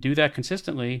 If you can do that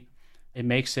consistently, it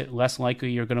makes it less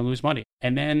likely you're going to lose money.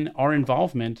 And then our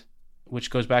involvement,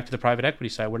 which goes back to the private equity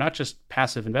side, we're not just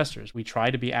passive investors. We try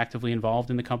to be actively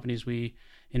involved in the companies we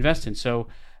invest in. So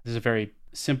this is a very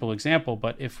simple example,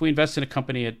 but if we invest in a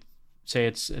company at, say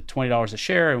it's $20 a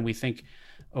share, and we think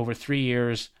over 3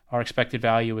 years, our expected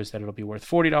value is that it'll be worth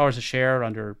 $40 a share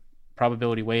under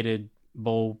probability weighted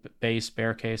bull, base,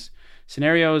 bear case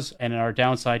scenarios. And in our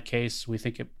downside case, we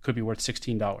think it could be worth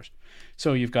 $16.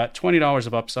 So you've got $20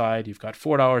 of upside, you've got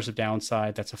 $4 of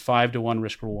downside. That's a 5-to-1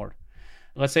 risk reward.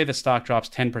 Let's say the stock drops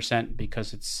 10%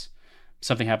 because it's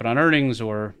something happened on earnings,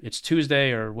 or it's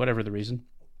Tuesday, or whatever the reason.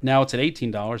 Now it's at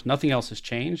 $18. Nothing else has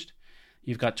changed.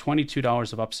 You've got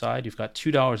 $22 of upside. You've got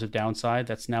 $2 of downside.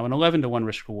 That's now an 11-to-1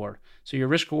 risk reward. So your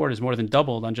risk reward is more than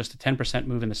doubled on just a 10%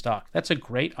 move in the stock. That's a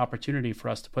great opportunity for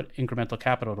us to put incremental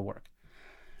capital to work.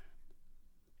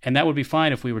 And that would be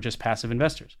fine if we were just passive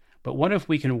investors. But what if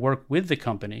we can work with the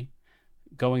company,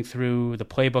 going through the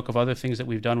playbook of other things that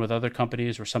we've done with other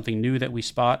companies, or something new that we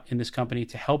spot in this company,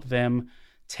 to help them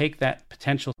take that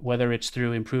potential, whether it's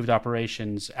through improved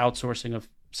operations, outsourcing of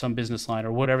some business line,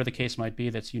 or whatever the case might be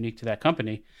that's unique to that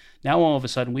company. Now, all of a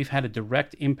sudden, we've had a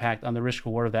direct impact on the risk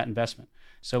reward of that investment.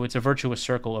 So it's a virtuous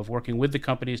circle of working with the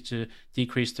companies to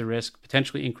decrease the risk,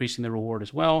 potentially increasing the reward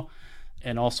as well,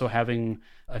 and also having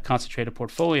a concentrated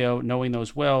portfolio, knowing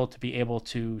those well, to be able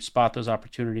to spot those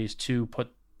opportunities to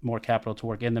put more capital to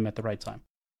work in them at the right time.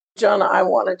 John, I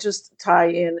want to just tie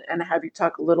in and have you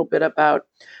talk a little bit about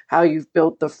how you've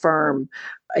built the firm.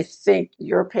 I think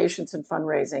your patience in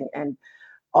fundraising, and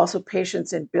also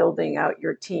patience in building out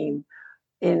your team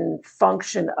in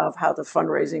function of how the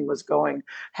fundraising was going,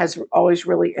 has always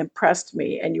really impressed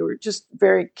me. And you were just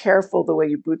very careful the way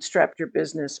you bootstrapped your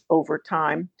business over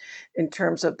time in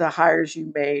terms of the hires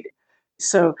you made.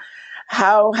 So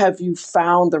how have you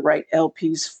found the right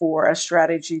LPs for a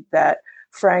strategy that,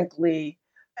 frankly,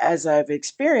 as I've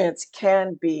experienced,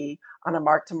 can be on a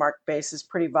mark-to-market basis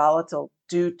pretty volatile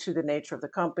due to the nature of the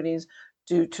companies,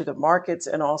 due to the markets,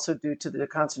 and also due to the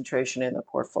concentration in the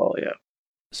portfolio?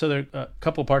 So there are a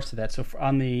couple parts to that. So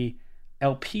on the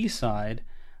LP side,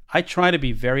 I try to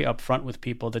be very upfront with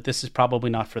people that this is probably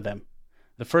not for them.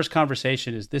 The first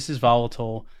conversation is, this is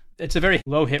volatile. It's a very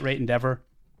low hit rate endeavor,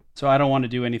 so I don't want to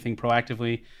do anything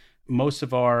proactively. Most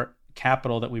of our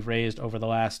capital that we've raised over the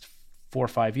last 4 or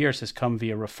 5 years has come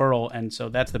via referral, and so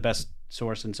that's the best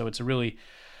source. And so it's a really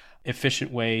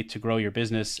efficient way to grow your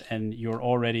business, and you're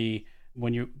already,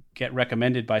 when you get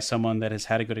recommended by someone that has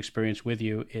had a good experience with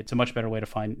you, it's a much better way to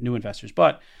find new investors.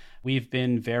 But we've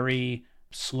been very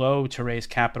slow to raise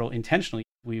capital intentionally.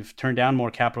 We've turned down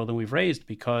more capital than we've raised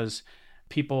because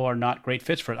people are not great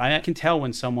fits for it. I can tell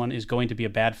when someone is going to be a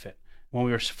bad fit. When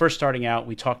we were first starting out,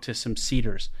 we talked to some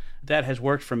seeders. That has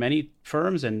worked for many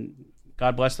firms, and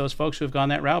God bless those folks who have gone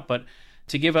that route. But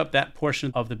to give up that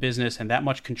portion of the business and that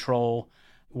much control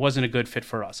wasn't a good fit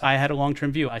for us. I had a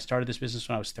long-term view. I started this business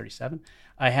when I was 37.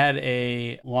 I had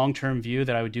a long-term view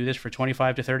that I would do this for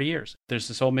 25 to 30 years. There's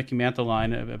this old Mickey Mantle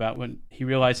line about when he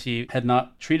realized he had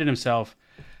not treated himself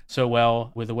so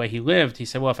well with the way he lived. He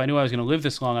said, well, if I knew I was going to live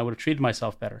this long, I would have treated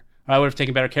myself better. Or I would have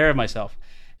taken better care of myself.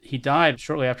 He died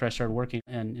shortly after I started working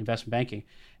in investment banking.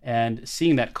 And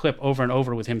seeing that clip over and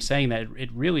over with him saying that,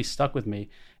 it really stuck with me.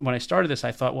 When I started this,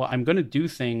 I thought, well, I'm going to do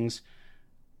things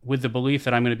with the belief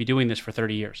that I'm going to be doing this for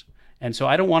 30 years. And so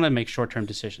I don't want to make short-term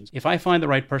decisions. If I find the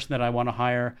right person that I want to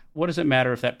hire, what does it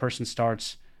matter if that person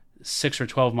starts 6 or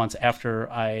 12 months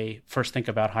after I first think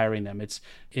about hiring them? It's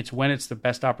when it's the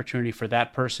best opportunity for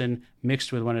that person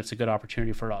mixed with when it's a good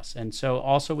opportunity for us. And so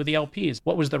also with the LPs,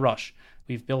 what was the rush?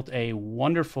 We've built a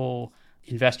wonderful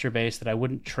investor base that I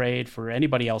wouldn't trade for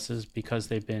anybody else's because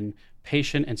they've been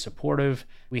patient and supportive.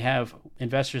 We have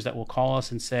investors that will call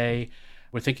us and say,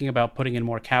 we're thinking about putting in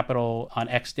more capital on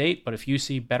X date, but if you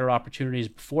see better opportunities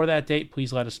before that date,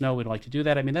 please let us know. We'd like to do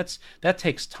that. I mean, that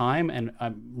takes time, and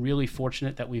I'm really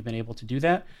fortunate that we've been able to do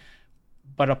that.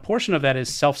 But a portion of that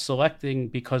is self-selecting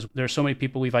because there are so many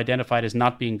people we've identified as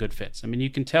not being good fits. I mean, you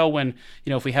can tell when,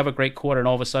 if we have a great quarter and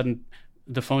all of a sudden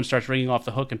the phone starts ringing off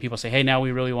the hook and people say, hey, now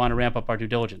we really want to ramp up our due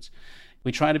diligence.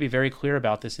 We try to be very clear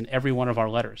about this in every one of our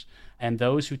letters. And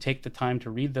those who take the time to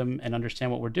read them and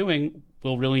understand what we're doing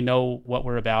will really know what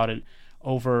we're about. And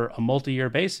over a multi-year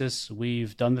basis,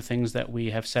 we've done the things that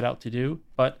we have set out to do.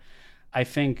 But I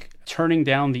think turning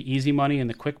down the easy money and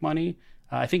the quick money,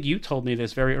 I think you told me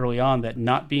this very early on, that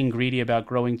not being greedy about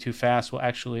growing too fast will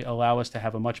actually allow us to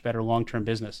have a much better long-term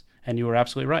business. And you were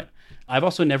absolutely right. I've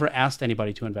also never asked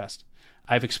anybody to invest.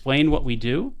 I've explained what we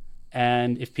do.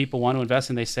 And if people want to invest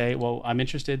and they say, well, I'm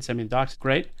interested, send me the docs,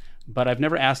 great. But I've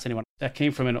never asked anyone. That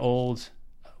came from an old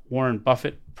Warren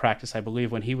Buffett practice, I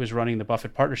believe, when he was running the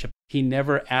Buffett partnership. He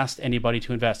never asked anybody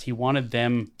to invest. He wanted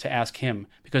them to ask him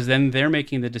because then they're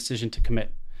making the decision to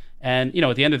commit. And,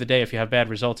 at the end of the day, if you have bad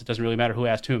results, it doesn't really matter who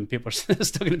asked whom. People are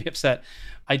still going to be upset.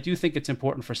 I do think it's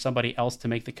important for somebody else to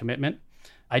make the commitment.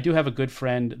 I do have a good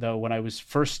friend, though, when I was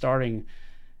first starting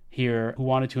here who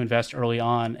wanted to invest early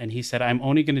on. And he said, I'm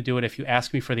only going to do it if you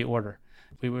ask me for the order.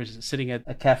 We were sitting at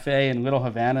a cafe in Little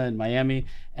Havana in Miami.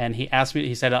 And he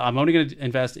said, I'm only going to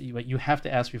invest, but you have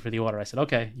to ask me for the order. I said,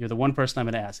 okay, you're the one person I'm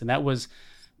going to ask. And that was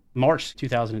March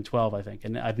 2012, I think.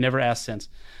 And I've never asked since.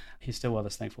 He's still with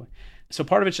us, thankfully. So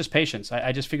part of it's just patience.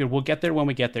 I just figured we'll get there when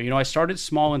we get there. I started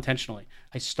small intentionally.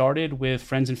 I started with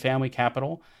friends and family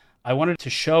capital. I wanted to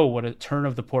show what a turn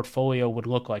of the portfolio would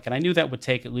look like. And I knew that would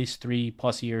take at least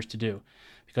 3+ years to do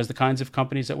because the kinds of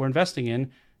companies that we're investing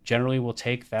in generally will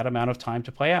take that amount of time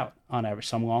to play out on average,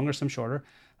 some longer, some shorter.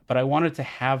 But I wanted to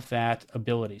have that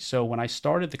ability. So when I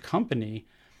started the company,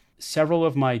 several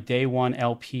of my day one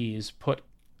LPs put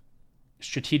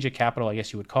strategic capital, I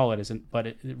guess you would call it,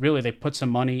 but really they put some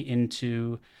money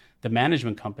into the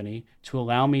management company to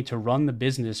allow me to run the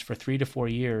business for 3 to 4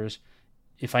 years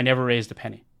if I never raised a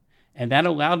penny. And that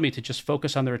allowed me to just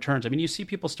focus on the returns. I mean, you see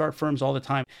people start firms all the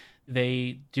time.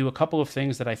 They do a couple of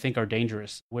things that I think are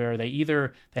dangerous, where they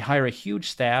hire a huge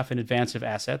staff in advance of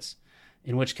assets,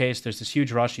 in which case there's this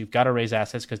huge rush. You've got to raise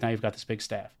assets because now you've got this big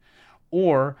staff.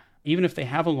 Or even if they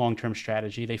have a long-term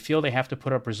strategy, they feel they have to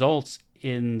put up results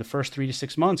in the first 3 to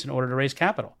 6 months in order to raise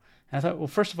capital. And I thought, well,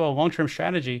 first of all, long-term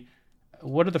strategy,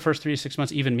 what do the first 3 to 6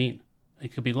 months even mean?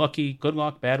 It could be lucky, good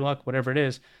luck, bad luck, whatever it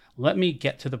is. Let me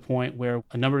get to the point where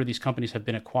a number of these companies have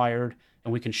been acquired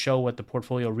and we can show what the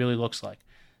portfolio really looks like.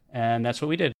 And that's what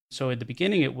we did. So at the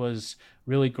beginning, it was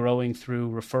really growing through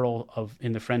referral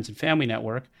in the friends and family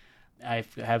network. I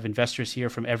have investors here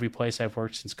from every place I've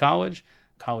worked since college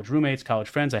roommates, college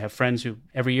friends. I have friends who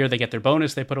every year they get their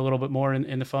bonus, they put a little bit more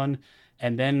in the fund.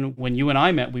 And then when you and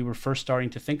I met, we were first starting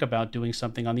to think about doing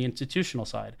something on the institutional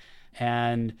side.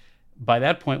 And by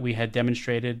that point, we had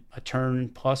demonstrated a turn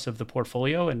plus of the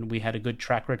portfolio, and we had a good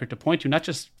track record to point to, not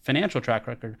just financial track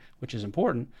record, which is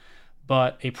important,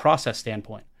 but a process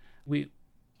standpoint. We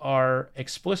are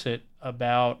explicit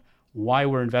about why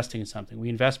we're investing in something. We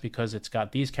invest because it's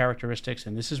got these characteristics,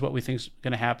 and this is what we think is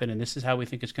going to happen, and this is how we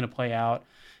think it's going to play out,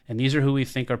 and these are who we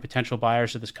think are potential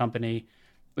buyers of this company.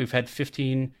 We've had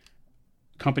 15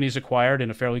 companies acquired in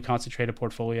a fairly concentrated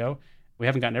portfolio. We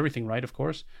haven't gotten everything right, of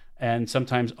course, and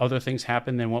sometimes other things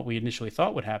happen than what we initially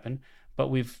thought would happen, but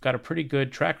we've got a pretty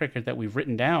good track record that we've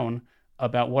written down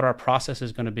about what our process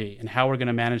is going to be and how we're going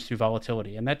to manage through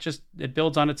volatility. And it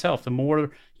builds on itself. The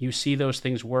more you see those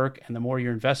things work and the more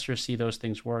your investors see those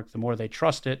things work, the more they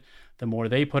trust it, the more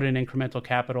they put in incremental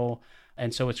capital.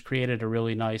 And so it's created a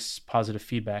really nice positive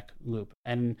feedback loop.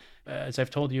 And as I've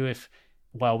told you, if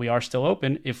while we are still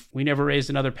open, if we never raised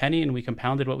another penny and we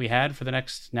compounded what we had for the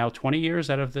next now 20 years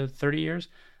out of the 30 years,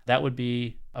 that would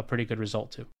be a pretty good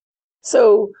result too.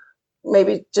 So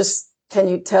maybe just can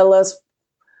you tell us,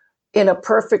 in a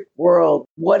perfect world,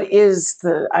 what is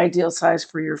the ideal size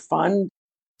for your fund?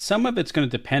 Some of it's going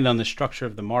to depend on the structure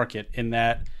of the market, in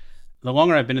that the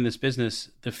longer I've been in this business,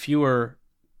 the fewer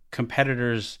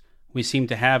competitors we seem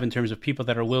to have in terms of people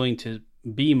that are willing to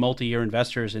be multi-year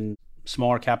investors in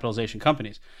smaller capitalization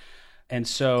companies. And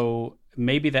so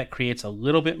maybe that creates a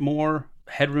little bit more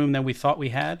headroom than we thought we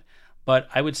had. But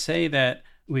I would say that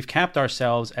we've capped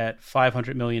ourselves at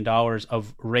 $500 million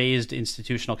of raised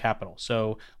institutional capital.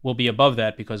 So we'll be above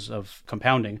that because of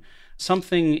compounding.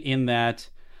 Something in that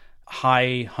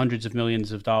high hundreds of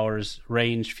millions of dollars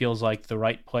range feels like the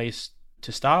right place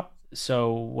to stop.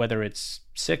 So whether it's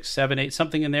 6, 7, 8,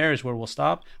 something in there is where we'll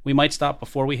stop. We might stop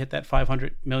before we hit that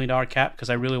 $500 million cap because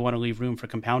I really want to leave room for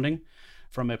compounding.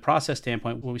 From a process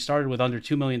standpoint, when we started with under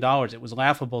 $2 million, it was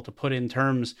laughable to put in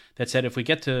terms that said, if we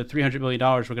get to $300 million,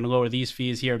 we're going to lower these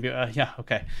fees here. And be, yeah,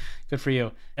 okay, good for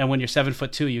you. And when you're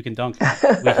 7'2", you can dunk.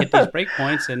 We hit these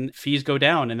breakpoints and fees go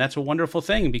down. And that's a wonderful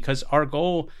thing because our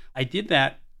goal, I did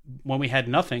that when we had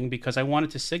nothing because I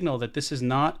wanted to signal that this is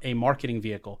not a marketing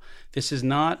vehicle. This is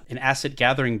not an asset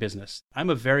gathering business. I'm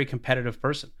a very competitive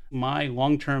person. My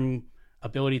long-term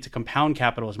ability to compound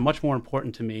capital is much more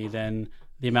important to me than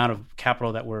the amount of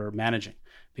capital that we're managing,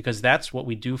 because that's what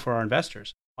we do for our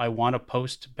investors. I want to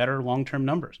post better long-term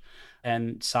numbers,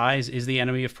 and size is the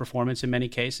enemy of performance in many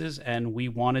cases. And we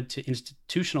wanted to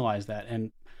institutionalize that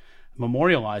and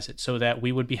memorialize it so that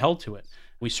we would be held to it.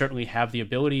 We certainly have the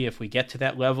ability, if we get to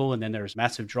that level and then there's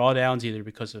massive drawdowns, either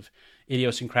because of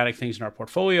idiosyncratic things in our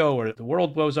portfolio or the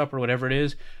world blows up or whatever it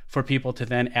is, for people to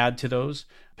then add to those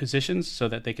positions so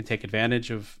that they can take advantage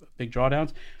of big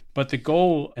drawdowns. But the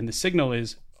goal and the signal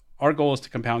is, our goal is to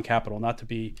compound capital, not to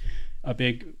be a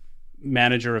big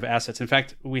manager of assets. In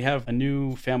fact, we have a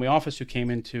new family office who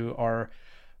came into our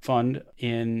fund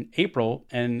in April.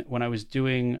 And when I was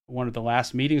doing one of the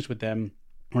last meetings with them,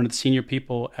 one of the senior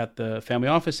people at the family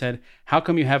office said, how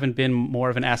come you haven't been more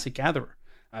of an asset gatherer?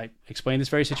 I explained this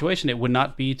very situation. It would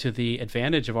not be to the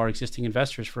advantage of our existing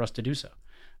investors for us to do so.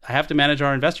 I have to manage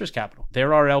our investors' capital.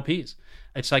 They're our LPs.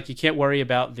 It's like you can't worry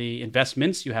about the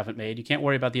investments you haven't made. You can't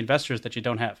worry about the investors that you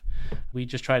don't have. We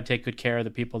just try to take good care of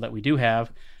the people that we do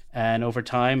have. And over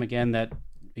time, again, that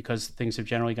because things have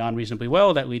generally gone reasonably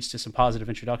well, that leads to some positive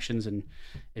introductions. And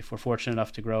if we're fortunate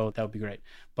enough to grow, that would be great.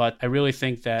 But I really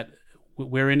think that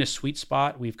we're in a sweet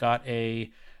spot. I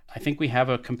think we have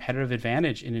a competitive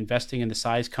advantage in investing in the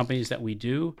size companies that we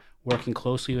do, working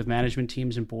closely with management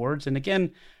teams and boards. And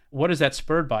again, what is that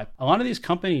spurred by? A lot of these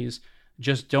companies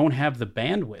just don't have the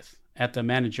bandwidth at the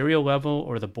managerial level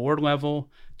or the board level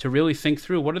to really think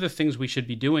through what are the things we should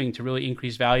be doing to really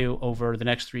increase value over the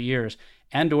next 3 years,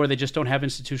 and or they just don't have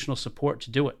institutional support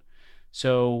to do it.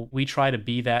 So we try to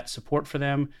be that support for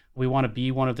them. We want to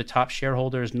be one of the top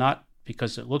shareholders, not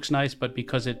because it looks nice, but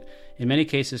because it, in many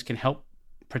cases, can help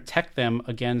protect them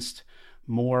against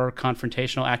more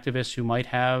confrontational activists who might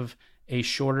have a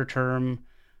shorter term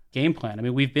game plan. I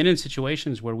mean, we've been in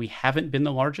situations where we haven't been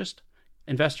the largest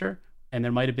investor, and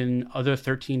there might have been other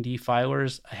 13D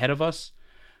filers ahead of us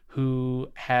who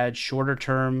had shorter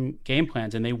term game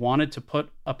plans, and they wanted to put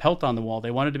a pelt on the wall.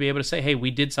 They wanted to be able to say, hey,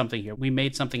 we did something here. We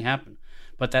made something happen.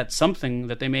 But that something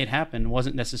that they made happen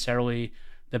wasn't necessarily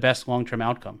the best long-term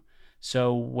outcome.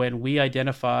 So when we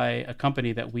identify a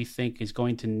company that we think is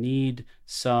going to need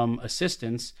some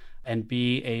assistance and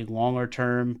be a longer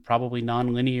term, probably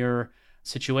nonlinear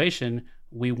situation,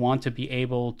 we want to be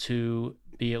able to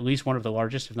be at least one of the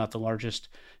largest, if not the largest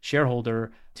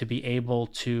shareholder, to be able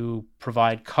to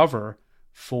provide cover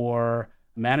for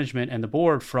management and the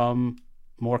board from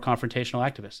more confrontational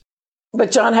activists.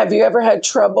 But John, have you ever had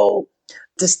trouble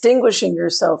distinguishing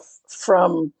yourself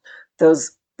from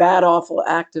those bad, awful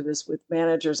activists with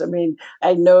managers? I mean,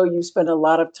 I know you spend a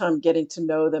lot of time getting to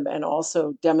know them and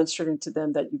also demonstrating to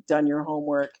them that you've done your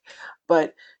homework.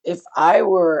 But if I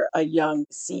were a young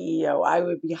CEO, I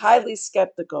would be highly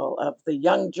skeptical of the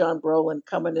young John Brolin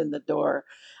coming in the door.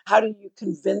 How do you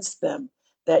convince them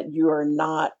that you are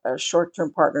not a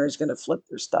short-term partner who's going to flip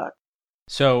their stock?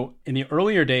 So in the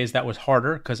earlier days, that was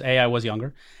harder because A, I was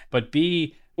younger, but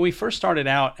B, when we first started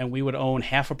out and we would own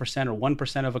 0.5% or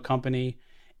 1% of a company,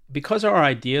 because our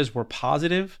ideas were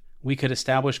positive, we could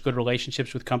establish good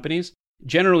relationships with companies.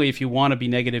 Generally, if you want to be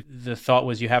negative, the thought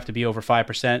was you have to be over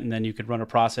 5% and then you could run a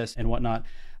process and whatnot.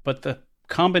 But the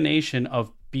combination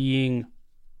of being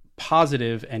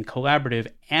positive and collaborative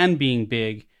and being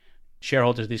big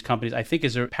shareholders of these companies, I think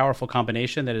is a powerful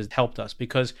combination that has helped us,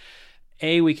 because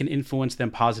A, we can influence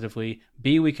them positively.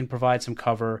 B, we can provide some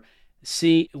cover.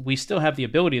 C, we still have the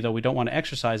ability, though we don't want to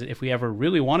exercise it. If we ever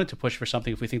really wanted to push for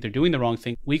something, if we think they're doing the wrong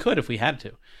thing, we could if we had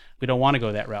to. We don't want to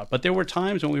go that route. But there were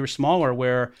times when we were smaller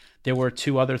where there were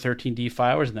 2 other 13D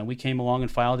filers, and then we came along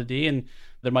and filed a D, and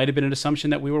there might have been an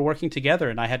assumption that we were working together,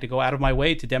 and I had to go out of my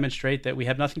way to demonstrate that we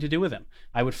had nothing to do with them.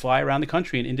 I would fly around the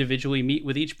country and individually meet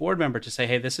with each board member to say,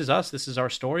 hey, this is us, this is our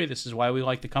story, this is why we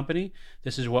like the company,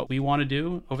 this is what we want to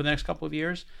do over the next couple of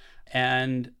years.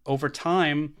 And over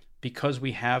time, because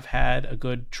we have had a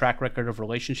good track record of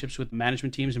relationships with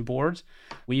management teams and boards,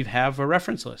 we have a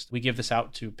reference list. We give this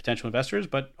out to potential investors,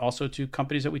 but also to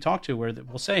companies that we talk to, where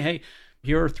we'll say, hey,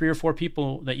 here are 3 or 4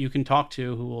 people that you can talk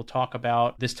to who will talk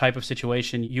about this type of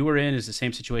situation you were in is the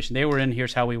same situation they were in.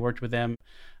 Here's how we worked with them.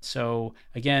 So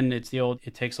again, it's the old,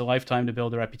 it takes a lifetime to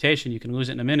build a reputation. You can lose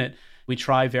it in a minute. We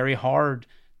try very hard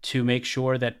to make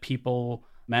sure that people,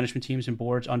 management teams and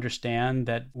boards, understand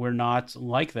that we're not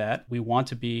like that. We want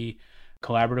to be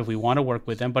collaborative. We want to work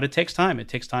with them, but it takes time. It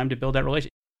takes time to build that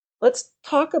relationship. Let's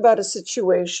talk about a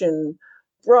situation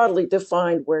broadly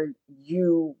defined where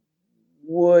you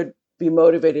would be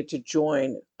motivated to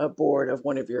join a board of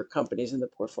one of your companies in the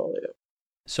portfolio.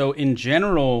 So in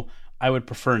general, I would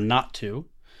prefer not to,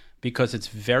 because it's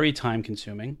very time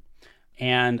consuming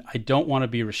and I don't want to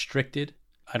be restricted.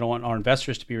 I don't want our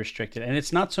investors to be restricted. And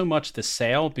it's not so much the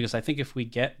sale, because I think if we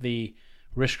get the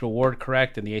risk reward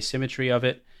correct and the asymmetry of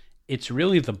it, it's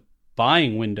really the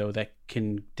buying window that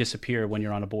can disappear when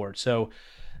you're on a board. So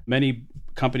many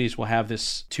companies will have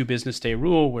this 2 business day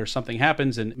rule where something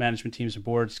happens and management teams and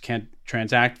boards can't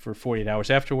transact for 48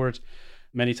 hours afterwards.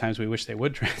 Many times we wish they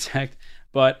would transact,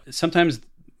 but sometimes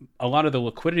a lot of the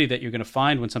liquidity that you're going to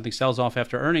find when something sells off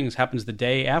after earnings happens the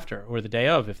day after or the day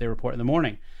of if they report in the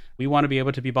morning. We want to be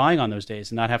able to be buying on those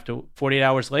days and not have to, 48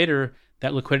 hours later,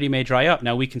 that liquidity may dry up.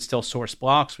 Now, we can still source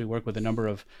blocks. We work with a number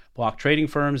of block trading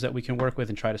firms that we can work with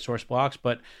and try to source blocks,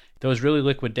 but those really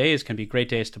liquid days can be great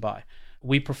days to buy.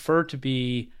 We prefer to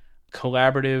be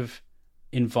collaborative,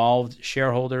 involved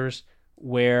shareholders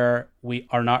where we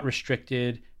are not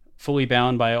restricted, fully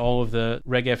bound by all of the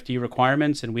Reg FD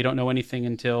requirements, and we don't know anything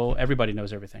until everybody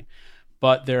knows everything.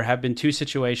 But there have been 2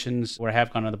 situations where I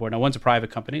have gone on the board. Now, one's a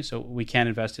private company, so we can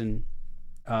invest in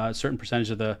a certain percentage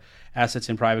of the assets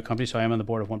in private companies. So I am on the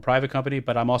board of one private company,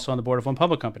 but I'm also on the board of one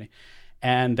public company.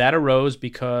 And that arose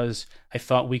because I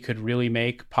thought we could really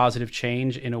make positive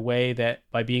change in a way that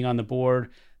by being on the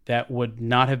board, that would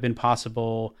not have been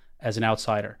possible as an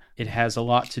outsider. It has a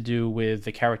lot to do with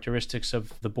the characteristics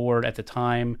of the board at the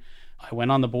time I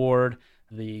went on the board,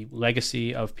 the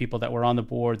legacy of people that were on the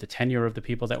board, the tenure of the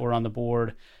people that were on the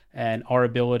board, and our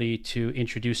ability to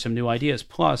introduce some new ideas.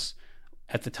 Plus,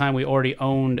 at the time, we already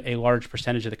owned a large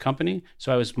percentage of the company,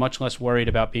 so I was much less worried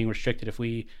about being restricted. If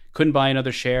we couldn't buy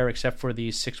another share, except for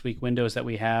these 6-week windows that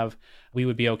we have, we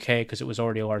would be okay because it was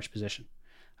already a large position.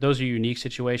 Those are unique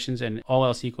situations, and all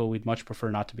else equal, we'd much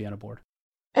prefer not to be on a board.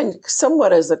 And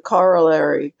somewhat as a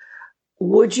corollary,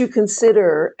 would you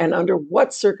consider, and under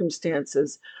what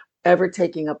circumstances, ever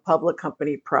taking a public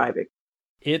company private?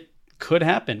 It could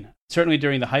happen. Certainly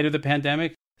during the height of the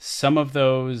pandemic, some of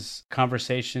those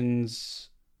conversations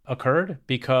occurred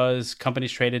because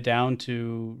companies traded down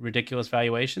to ridiculous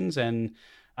valuations. And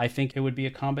I think it would be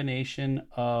a combination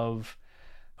of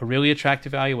a really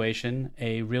attractive valuation,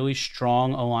 a really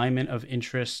strong alignment of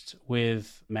interest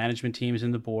with management teams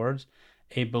and the boards,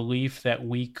 a belief that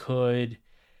we could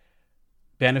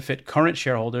benefit current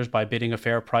shareholders by bidding a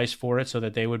fair price for it so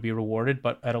that they would be rewarded,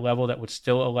 but at a level that would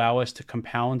still allow us to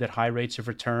compound at high rates of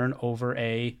return over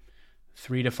a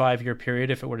 3 to 5 year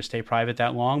period if it were to stay private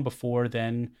that long, before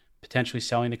then potentially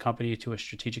selling the company to a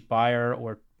strategic buyer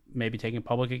or maybe taking it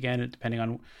public again, depending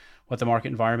on what the market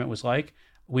environment was like.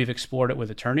 We've explored it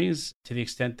with attorneys to the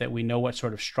extent that we know what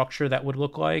sort of structure that would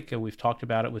look like, and we've talked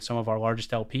about it with some of our largest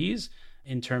LPs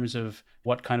in terms of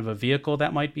what kind of a vehicle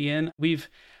that might be in. We've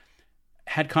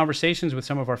had conversations with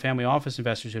some of our family office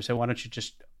investors who said, why don't you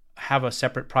just have a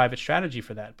separate private strategy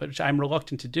for that? But I'm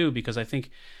reluctant to do, because I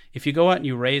think if you go out and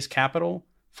you raise capital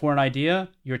for an idea,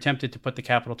 you're tempted to put the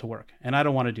capital to work. And I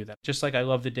don't want to do that. Just like I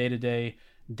love the day-to-day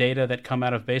data that come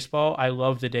out of baseball, I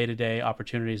love the day-to-day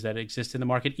opportunities that exist in the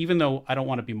market, even though I don't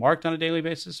want to be marked on a daily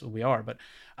basis. Well, we are, but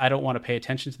I don't want to pay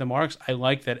attention to the marks. I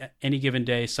like that any given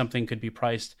day, something could be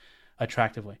priced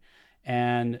attractively.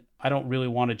 And I don't really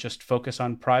want to just focus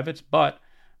on privates, but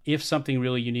if something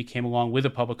really unique came along with a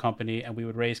public company and we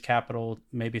would raise capital,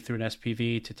 maybe through an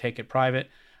SPV to take it private,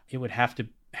 it would have to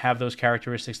have those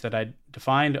characteristics that I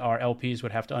defined. Our LPs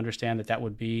would have to understand that that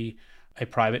would be a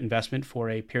private investment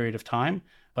for a period of time.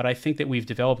 But I think that we've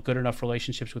developed good enough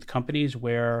relationships with companies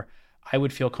where I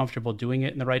would feel comfortable doing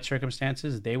it in the right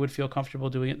circumstances. They would feel comfortable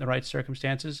doing it in the right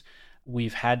circumstances.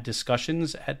 We've had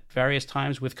discussions at various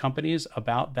times with companies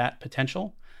about that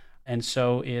potential. And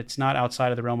so it's not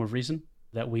outside of the realm of reason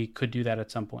that we could do that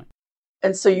at some point.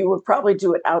 And so you would probably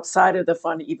do it outside of the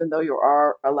fund, even though you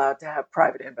are allowed to have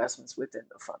private investments within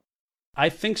the fund. I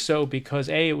think so because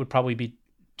it would probably be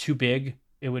too big.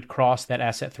 It would cross that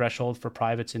asset threshold for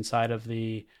privates inside of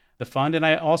the fund. And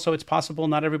it's possible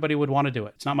not everybody would want to do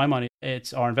it. It's not my money.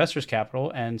 It's our investors'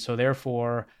 capital. And so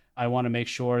therefore, I want to make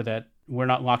sure that we're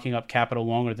not locking up capital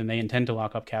longer than they intend to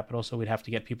lock up capital. So we'd have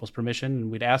to get people's permission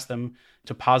and we'd ask them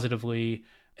to positively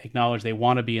acknowledge they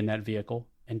want to be in that vehicle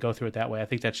and go through it that way. I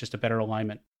think that's just a better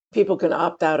alignment. People can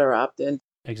opt out or opt in.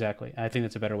 Exactly. I think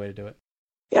that's a better way to do it.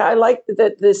 Yeah, I like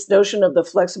that this notion of the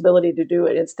flexibility to do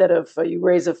it. Instead of you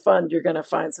raise a fund, you're going to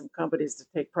find some companies to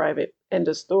take private. End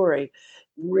of story.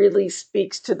 Really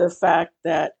speaks to the fact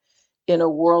that in a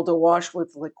world awash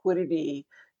with liquidity,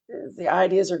 the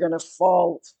ideas are going to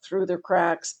fall through the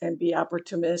cracks and be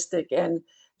opportunistic. And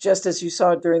just as you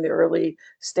saw during the early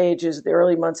stages, the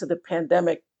early months of the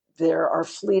pandemic, there are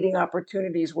fleeting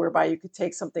opportunities whereby you could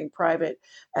take something private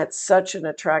at such an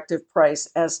attractive price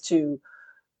as to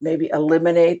maybe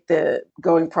eliminate the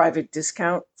going private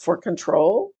discount for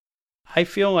control. I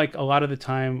feel like a lot of the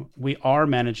time we are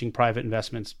managing private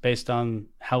investments based on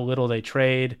how little they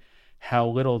trade, how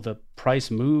little the price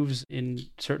moves in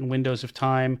certain windows of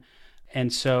time.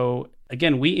 And so,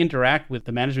 again, we interact with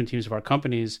the management teams of our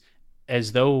companies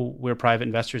as though we're private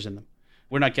investors in them.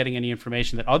 We're not getting any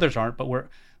information that others aren't, but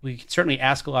we can certainly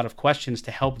ask a lot of questions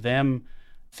to help them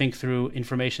think through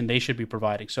information they should be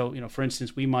providing. So, for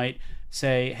instance, we might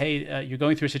say, hey, you're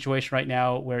going through a situation right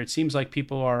now where it seems like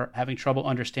people are having trouble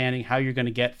understanding how you're going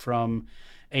to get from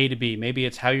A to B. Maybe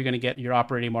it's how you're going to get your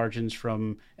operating margins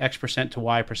from X% to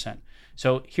Y%.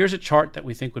 So here's a chart that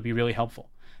we think would be really helpful.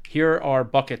 Here are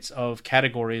buckets of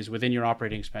categories within your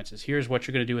operating expenses. Here's what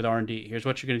you're going to do with R&D. Here's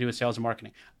what you're going to do with sales and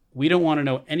marketing. We don't want to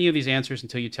know any of these answers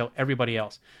until you tell everybody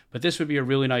else. But this would be a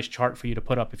really nice chart for you to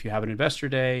put up if you have an investor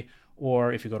day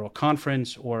or if you go to a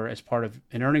conference or as part of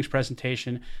an earnings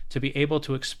presentation to be able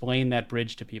to explain that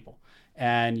bridge to people.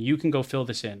 And you can go fill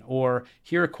this in. Or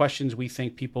here are questions we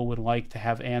think people would like to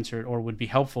have answered or would be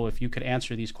helpful if you could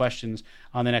answer these questions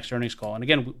on the next earnings call. And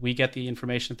again, we get the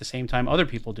information at the same time other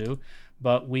people do,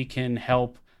 but we can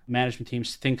help management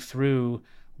teams think through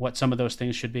what some of those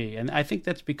things should be. And I think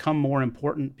that's become more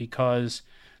important because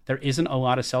there isn't a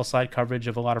lot of sell-side coverage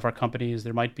of a lot of our companies.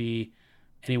 There might be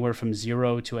anywhere from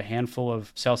 0 to a handful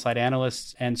of sell-side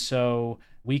analysts. And so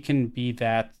we can be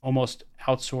that almost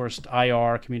outsourced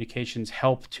IR communications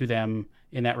help to them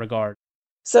in that regard.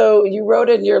 So you wrote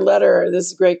in your letter, this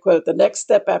is a great quote, the next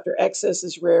step after excess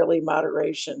is rarely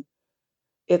moderation.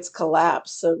 It's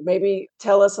collapse. So maybe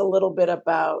tell us a little bit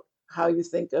about how you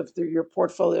think of your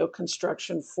portfolio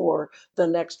construction for the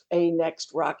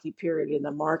next rocky period in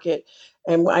the market.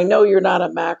 And I know you're not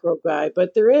a macro guy,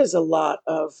 but there is a lot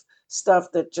of stuff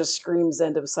that just screams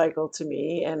end of cycle to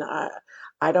me. And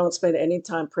I don't spend any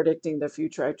time predicting the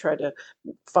future. I try to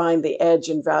find the edge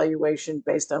in valuation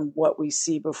based on what we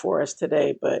see before us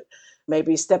today. But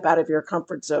maybe step out of your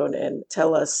comfort zone and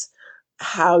tell us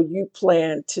how you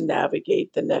plan to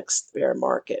navigate the next bear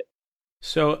market.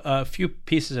 So a few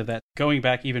pieces of that. Going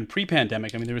back even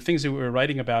pre-pandemic, there were things that we were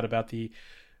writing about the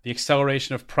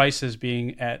acceleration of prices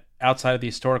being at outside of the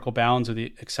historical bounds of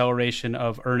the acceleration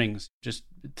of earnings, just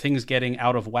things getting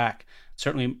out of whack.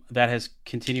 Certainly that has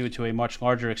continued to a much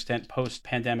larger extent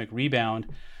post-pandemic rebound.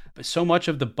 But so much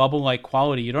of the bubble-like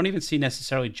quality, you don't even see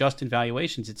necessarily just in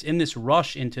valuations. It's in this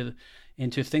rush into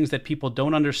things that people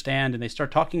don't understand. And they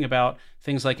start talking about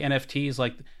things like NFTs,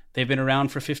 like they've been around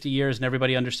for 50 years and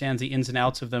everybody understands the ins and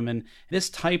outs of them. And this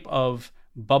type of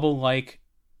bubble-like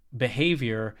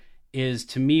behavior is,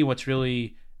 to me, what's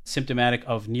really symptomatic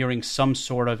of nearing some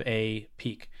sort of a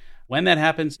peak. When that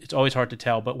happens, it's always hard to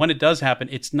tell. But when it does happen,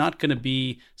 it's not going to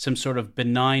be some sort of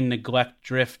benign neglect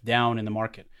drift down in the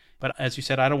market. But as you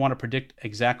said, I don't want to predict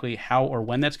exactly how or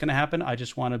when that's going to happen. I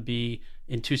just want to be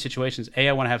in two situations. A,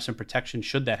 I want to have some protection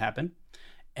should that happen.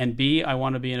 And B, I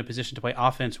want to be in a position to play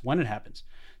offense when it happens.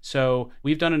 So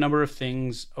we've done a number of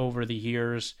things over the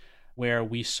years where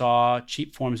we saw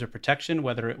cheap forms of protection,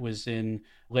 whether it was in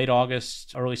late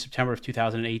August, early September of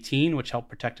 2018, which helped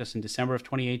protect us in December of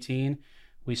 2018.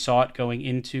 We saw it going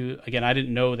into, again, I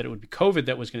didn't know that it would be COVID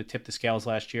that was going to tip the scales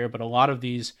last year, but a lot of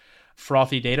these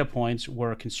frothy data points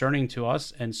were concerning to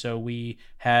us. And so we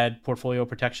had portfolio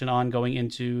protection on going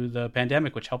into the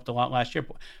pandemic, which helped a lot last year.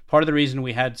 Part of the reason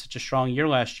we had such a strong year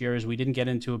last year is we didn't get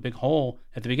into a big hole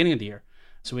at the beginning of the year.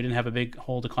 So we didn't have a big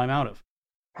hole to climb out of.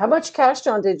 How much cash,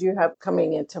 John, did you have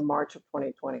coming into March of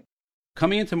 2020?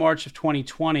 Coming into March of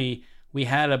 2020, we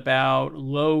had about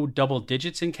low double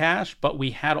digits in cash, but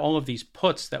we had all of these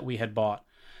puts that we had bought.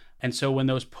 And so when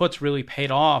those puts really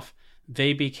paid off,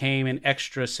 they became an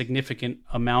extra significant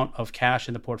amount of cash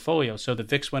in the portfolio. So the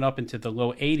VIX went up into the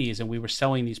low 80s and we were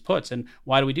selling these puts. And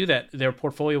why do we do that? They're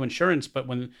portfolio insurance, but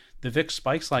when the VIX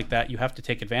spikes like that, you have to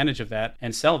take advantage of that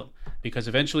and sell them because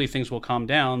eventually things will calm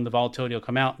down, the volatility will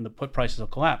come out, and the put prices will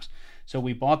collapse. So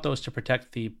we bought those to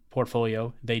protect the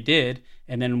portfolio. They did.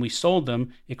 And then when we sold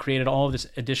them, it created all of this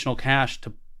additional cash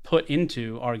to put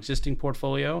into our existing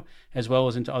portfolio as well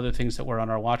as into other things that were on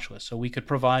our watch list. So we could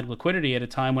provide liquidity at a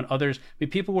time when others,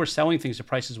 people were selling things to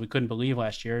prices we couldn't believe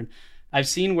last year. And I've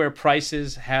seen where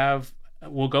prices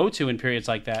will go to in periods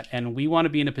like that. And we want to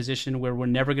be in a position where we're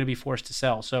never going to be forced to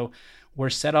sell. So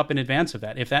we're set up in advance of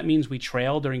that. If that means we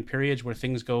trail during periods where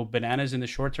things go bananas in the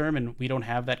short term and we don't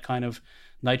have that kind of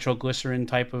nitroglycerin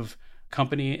type of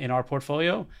company in our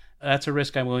portfolio, that's a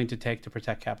risk I'm willing to take to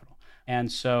protect capital.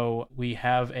 And so we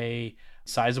have a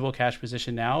sizable cash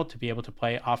position now to be able to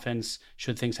play offense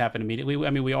should things happen immediately.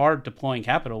 I mean, we are deploying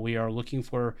capital. We are looking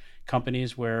for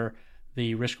companies where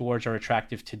the risk rewards are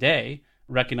attractive today,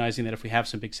 recognizing that if we have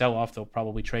some big sell-off, they'll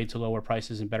probably trade to lower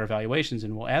prices and better valuations,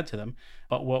 and we'll add to them.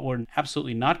 But what we're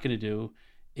absolutely not going to do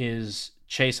is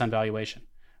chase on valuation.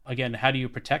 Again, how do you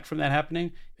protect from that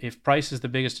happening? If price is the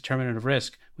biggest determinant of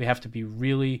risk, we have to be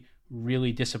really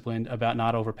disciplined about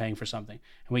not overpaying for something.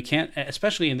 And we can't,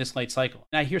 especially in this late cycle.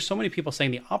 And I hear so many people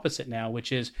saying the opposite now,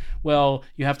 which is, well,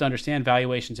 you have to understand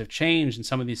valuations have changed and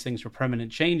some of these things were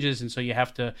permanent changes. And so you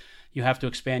have to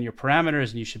expand your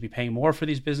parameters and you should be paying more for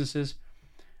these businesses.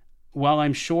 While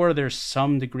I'm sure there's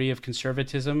some degree of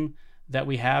conservatism that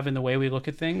we have in the way we look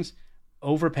at things,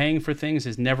 overpaying for things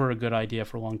is never a good idea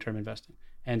for long-term investing.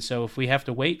 And so if we have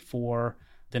to wait for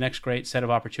the next great set of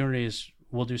opportunities,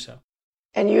 we'll do so.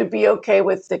 And you'd be okay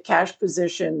with the cash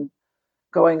position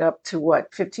going up to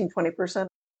what, 15, 20%?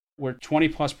 We're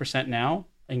 20+% now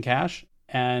in cash.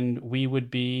 And we would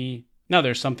be, now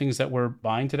there's some things that we're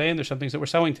buying today and there's some things that we're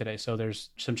selling today. So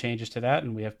there's some changes to that.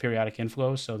 And we have periodic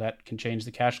inflows, so that can change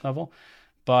the cash level.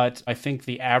 But I think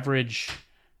the average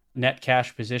net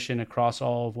cash position across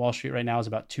all of Wall Street right now is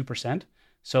about 2%.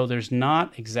 So there's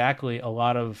not exactly a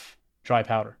lot of dry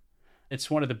powder. It's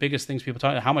one of the biggest things people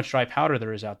talk about, how much dry powder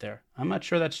there is out there. I'm not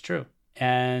sure that's true.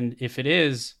 And if it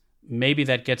is, maybe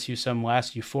that gets you some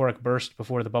last euphoric burst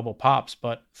before the bubble pops,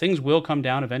 but things will come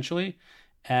down eventually.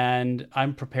 And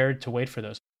I'm prepared to wait for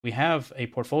those. We have a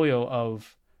portfolio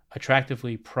of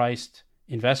attractively priced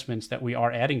investments that we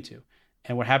are adding to,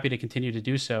 and we're happy to continue to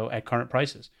do so at current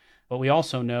prices. But we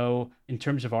also know in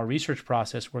terms of our research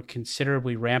process, we're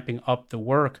considerably ramping up the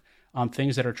work on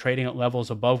things that are trading at levels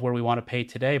above where we want to pay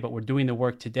today, but we're doing the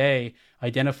work today,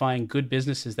 identifying good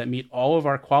businesses that meet all of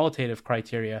our qualitative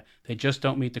criteria. They just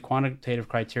don't meet the quantitative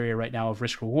criteria right now of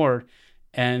risk reward,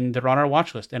 and they're on our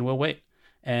watch list, and we'll wait.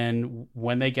 And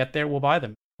when they get there, we'll buy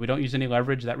them. We don't use any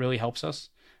leverage. That really helps us.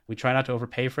 We try not to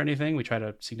overpay for anything. We try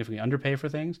to significantly underpay for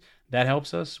things. That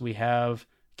helps us. We have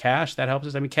cash. That helps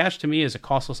us. I mean, cash to me is a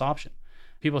costless option.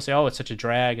 People say, oh, it's such a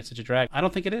drag. It's such a drag. I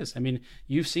don't think it is. I mean,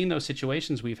 you've seen those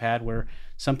situations we've had where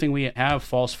something we have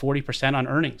falls 40% on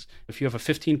earnings. If you have a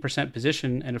 15%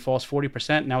 position and it falls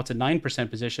 40%, now it's a 9%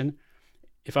 position.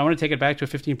 If I want to take it back to a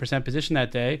 15% position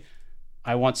that day,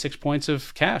 I want 6 points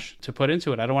of cash to put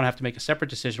into it. I don't want to have to make a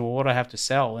separate decision. Well, what do I have to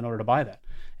sell in order to buy that?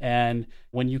 And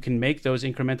when you can make those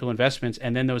incremental investments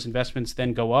and then those investments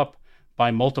then go up by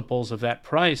multiples of that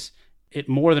price, it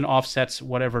more than offsets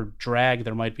whatever drag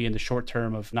there might be in the short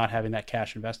term of not having that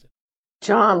cash invested.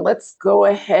 John, let's go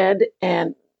ahead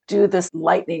and do this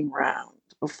lightning round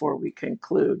before we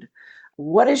conclude.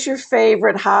 What is your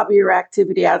favorite hobby or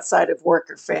activity outside of work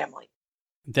or family?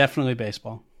 Definitely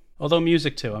baseball. Although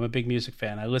music too. I'm a big music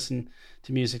fan. I listen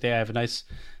to music. I have a nice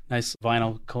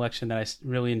vinyl collection that I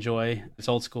really enjoy. It's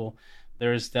old school.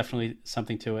 There is definitely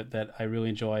something to it that I really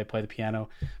enjoy. I play the piano,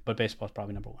 but baseball is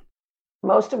probably number one.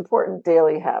 Most important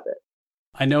daily habit?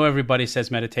 I know everybody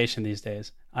says meditation these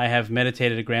days. I have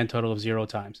meditated a grand total of 0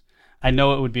 times. I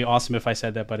know it would be awesome if I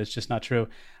said that, but it's just not true.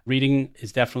 Reading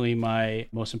is definitely my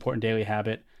most important daily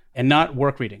habit, and not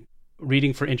work reading.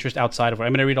 Reading for interest outside of work. I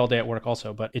mean, I read all day at work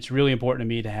also, but it's really important to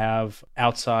me to have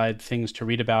outside things to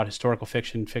read about, historical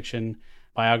fiction,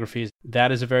 biographies.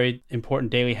 That is a very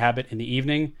important daily habit in the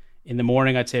evening. In the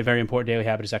morning, I'd say a very important daily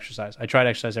habit is exercise. I try to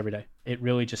exercise every day. It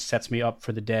really just sets me up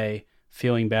for the day,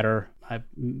 feeling better. I'm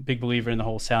a big believer in the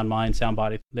whole sound mind, sound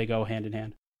body. They go hand in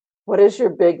hand. What is your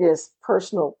biggest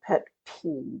personal pet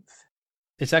peeve?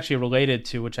 It's actually related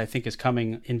to, which I think is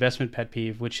coming, investment pet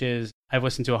peeve, which is I've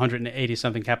listened to 180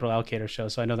 something capital allocator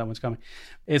shows, so I know that one's coming.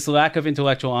 It's lack of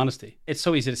intellectual honesty. It's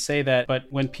so easy to say that, but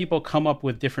when people come up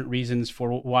with different reasons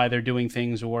for why they're doing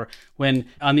things, or when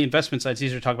on the investment side, it's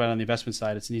easier to talk about it on the investment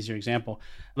side, it's an easier example.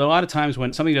 But a lot of times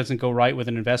when something doesn't go right with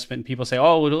an investment, people say,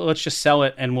 oh, well, let's just sell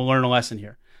it and we'll learn a lesson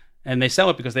here. And they sell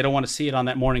it because they don't want to see it on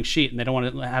that morning sheet and they don't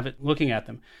want to have it looking at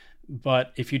them.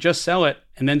 But if you just sell it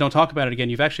and then don't talk about it again,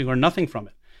 you've actually learned nothing from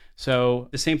it. So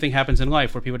the same thing happens in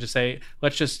life where people just say,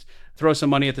 let's just throw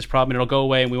some money at this problem and it'll go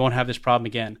away and we won't have this problem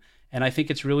again. And I think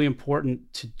it's really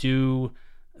important to do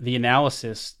the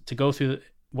analysis, to go through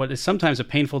what is sometimes a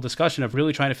painful discussion of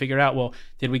really trying to figure out, well,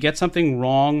 did we get something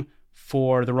wrong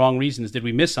for the wrong reasons? Did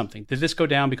we miss something? Did this go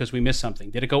down because we missed something?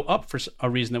 Did it go up for a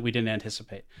reason that we didn't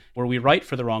anticipate? Were we right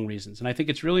for the wrong reasons? And I think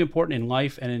it's really important in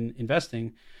life and in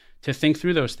investing to think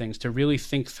through those things, to really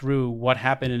think through what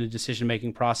happened in a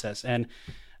decision-making process. And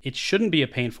it shouldn't be a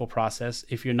painful process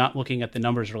if you're not looking at the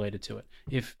numbers related to it.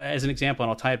 If, as an example,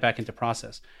 and I'll tie it back into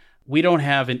process, we don't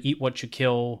have an eat what you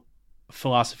kill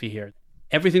philosophy here.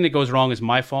 Everything that goes wrong is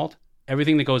my fault.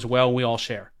 Everything that goes well, we all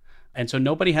share. And so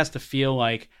nobody has to feel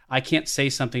like I can't say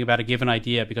something about a given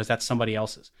idea because that's somebody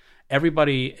else's.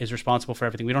 Everybody is responsible for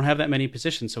everything. We don't have that many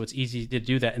positions, so it's easy to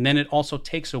do that. And then it also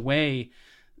takes away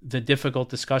the difficult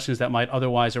discussions that might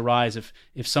otherwise arise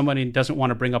if somebody doesn't want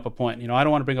to bring up a point. I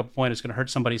don't want to bring up a point that's going to hurt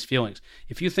somebody's feelings.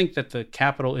 If you think that the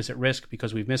capital is at risk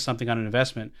because we've missed something on an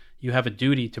investment, you have a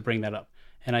duty to bring that up.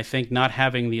 And I think not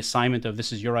having the assignment of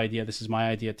this is your idea, this is my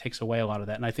idea, takes away a lot of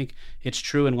that. And I think it's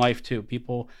true in life too.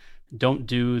 People don't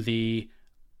do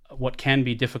what can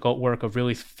be difficult work of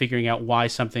really figuring out why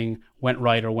something went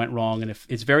right or went wrong. And if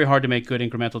it's very hard to make good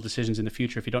incremental decisions in the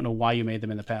future if you don't know why you made them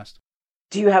in the past.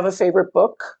 Do you have a favorite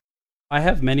book? I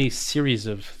have many series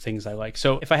of things I like.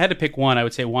 So if I had to pick one, I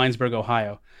would say Winesburg,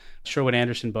 Ohio, Sherwood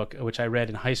Anderson book, which I read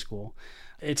in high school.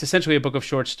 It's essentially a book of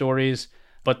short stories,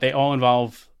 but they all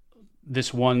involve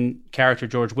this one character,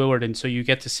 George Willard. And so you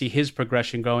get to see his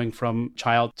progression going from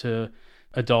child to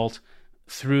adult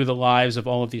through the lives of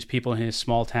all of these people in his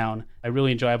small town. I've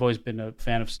always been a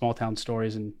fan of small town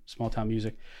stories and small town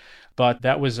music. But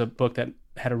that was a book that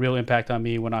had a real impact on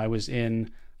me when I was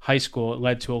in high school. It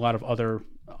led to a lot of other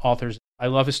authors. I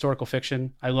love historical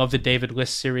fiction. I love the David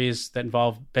List series that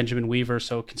involved Benjamin Weaver.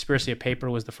 So Conspiracy of Paper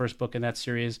was the first book in that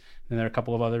series. And there are a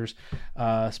couple of others,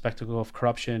 Spectacle of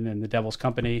Corruption and The Devil's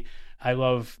Company. I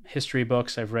love history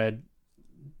books. I've read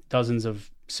dozens of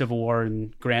Civil War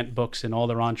and Grant books and all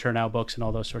the Ron Chernow books and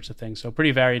all those sorts of things. So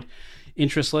pretty varied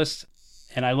interest list.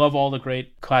 And I love all the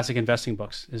great classic investing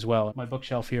books as well. My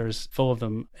bookshelf here is full of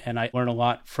them. And I learn a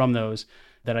lot from those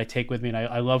that I take with me. And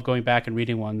I love going back and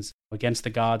reading ones. Against the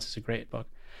Gods is a great book.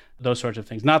 Those sorts of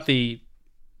things. Not the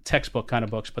textbook kind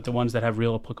of books, but the ones that have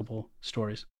real applicable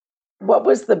stories. What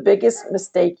was the biggest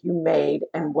mistake you made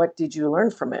and what did you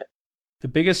learn from it? The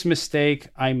biggest mistake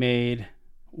I made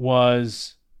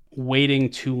was waiting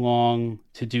too long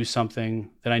to do something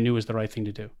that I knew was the right thing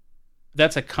to do.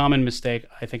 That's a common mistake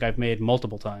I think I've made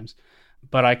multiple times,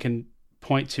 but I can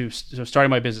point to starting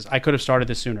my business. I could have started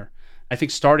this sooner. I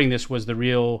think starting this was the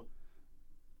real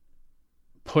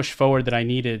push forward that I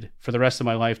needed for the rest of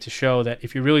my life to show that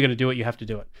if you're really going to do it, you have to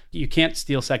do it. You can't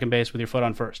steal second base with your foot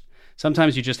on first.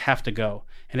 Sometimes you just have to go.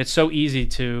 And it's so easy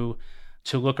to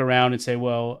look around and say,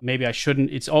 well, maybe I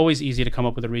shouldn't. It's always easy to come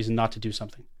up with a reason not to do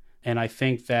something. And I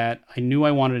think that I knew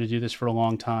I wanted to do this for a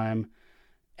long time.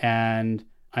 And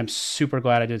I'm super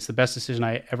glad I did. It's the best decision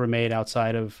I ever made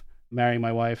outside of marrying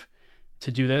my wife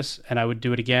to do this. And I would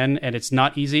do it again. And it's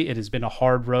not easy. It has been a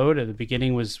hard road. At the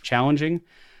beginning was challenging.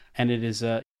 And it is,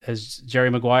 as Jerry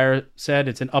Maguire said,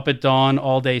 it's an up at dawn,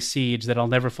 all day siege that I'll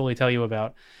never fully tell you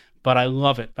about. But I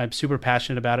love it. I'm super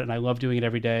passionate about it, and I love doing it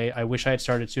every day. I wish I had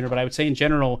started sooner, but I would say in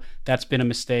general, that's been a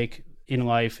mistake in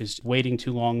life, is waiting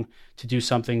too long to do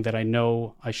something that I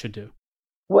know I should do.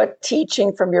 What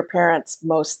teaching from your parents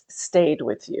most stayed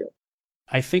with you?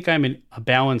 I think I'm in a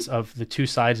balance of the two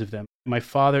sides of them. My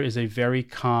father is a very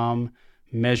calm,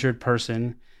 measured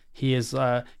person. He is,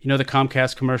 the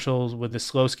Comcast commercials with the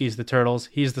Slowskis, the turtles.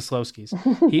 He's the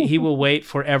Slowskis. He will wait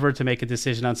forever to make a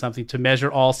decision on something, to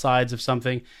measure all sides of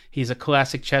something. He's a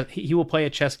classic chess. He will play a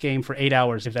chess game for 8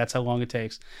 hours if that's how long it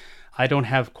takes. I don't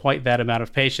have quite that amount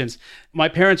of patience. My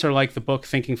parents are like the book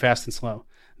Thinking Fast and Slow.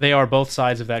 They are both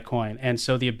sides of that coin. And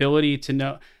so the ability to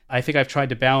know, I think I've tried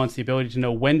to balance the ability to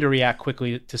know when to react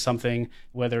quickly to something,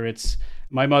 whether it's,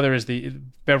 my mother is the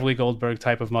Beverly Goldberg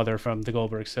type of mother from the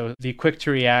Goldbergs. So the quick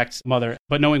to react mother,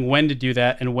 but knowing when to do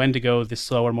that and when to go the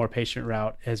slower, more patient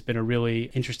route has been a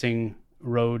really interesting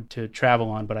road to travel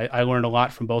on. But I learned a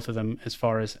lot from both of them as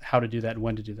far as how to do that and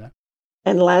when to do that.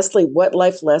 And lastly, what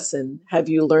life lesson have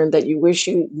you learned that you wish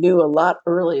you knew a lot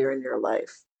earlier in your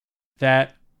life?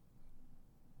 That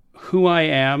who I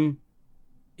am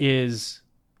is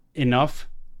enough,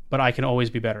 but I can always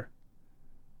be better.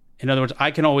 In other words, I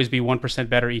can always be 1%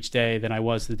 better each day than I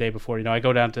was the day before. I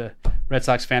go down to Red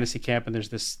Sox fantasy camp and there's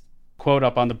this quote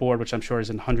up on the board, which I'm sure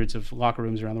is in hundreds of locker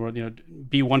rooms around the world,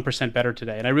 be 1% better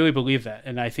today. And I really believe that.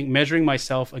 And I think measuring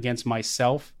myself against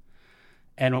myself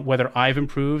and whether I've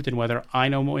improved and whether I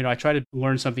know more, I try to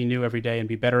learn something new every day and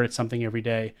be better at something every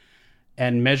day.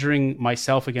 And measuring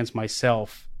myself against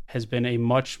myself has been a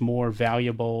much more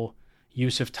valuable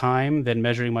use of time than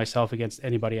measuring myself against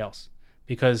anybody else.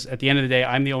 Because at the end of the day,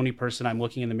 I'm the only person I'm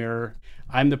looking in the mirror.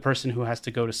 I'm the person who has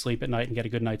to go to sleep at night and get a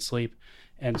good night's sleep.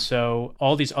 And so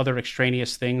all these other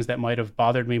extraneous things that might have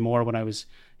bothered me more when I was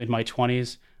in my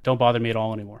 20s don't bother me at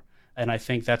all anymore. And I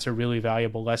think that's a really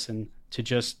valuable lesson, to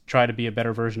just try to be a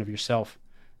better version of yourself.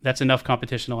 That's enough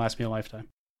competition to last me a lifetime.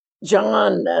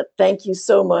 John, thank you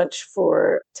so much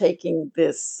for taking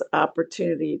this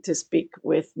opportunity to speak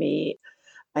with me.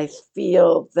 I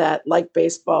feel that, like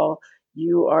baseball,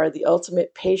 you are the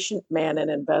ultimate patient man and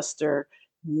investor,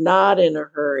 not in a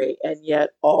hurry, and yet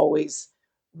always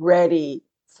ready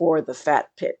for the fat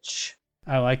pitch.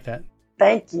 I like that.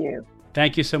 Thank you.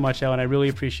 Thank you so much, Ellen. I really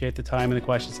appreciate the time and the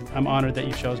questions. I'm honored that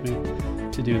you chose me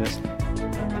to do this.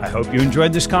 I hope you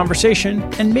enjoyed this conversation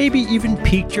and maybe even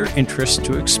piqued your interest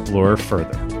to explore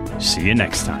further. See you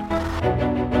next time.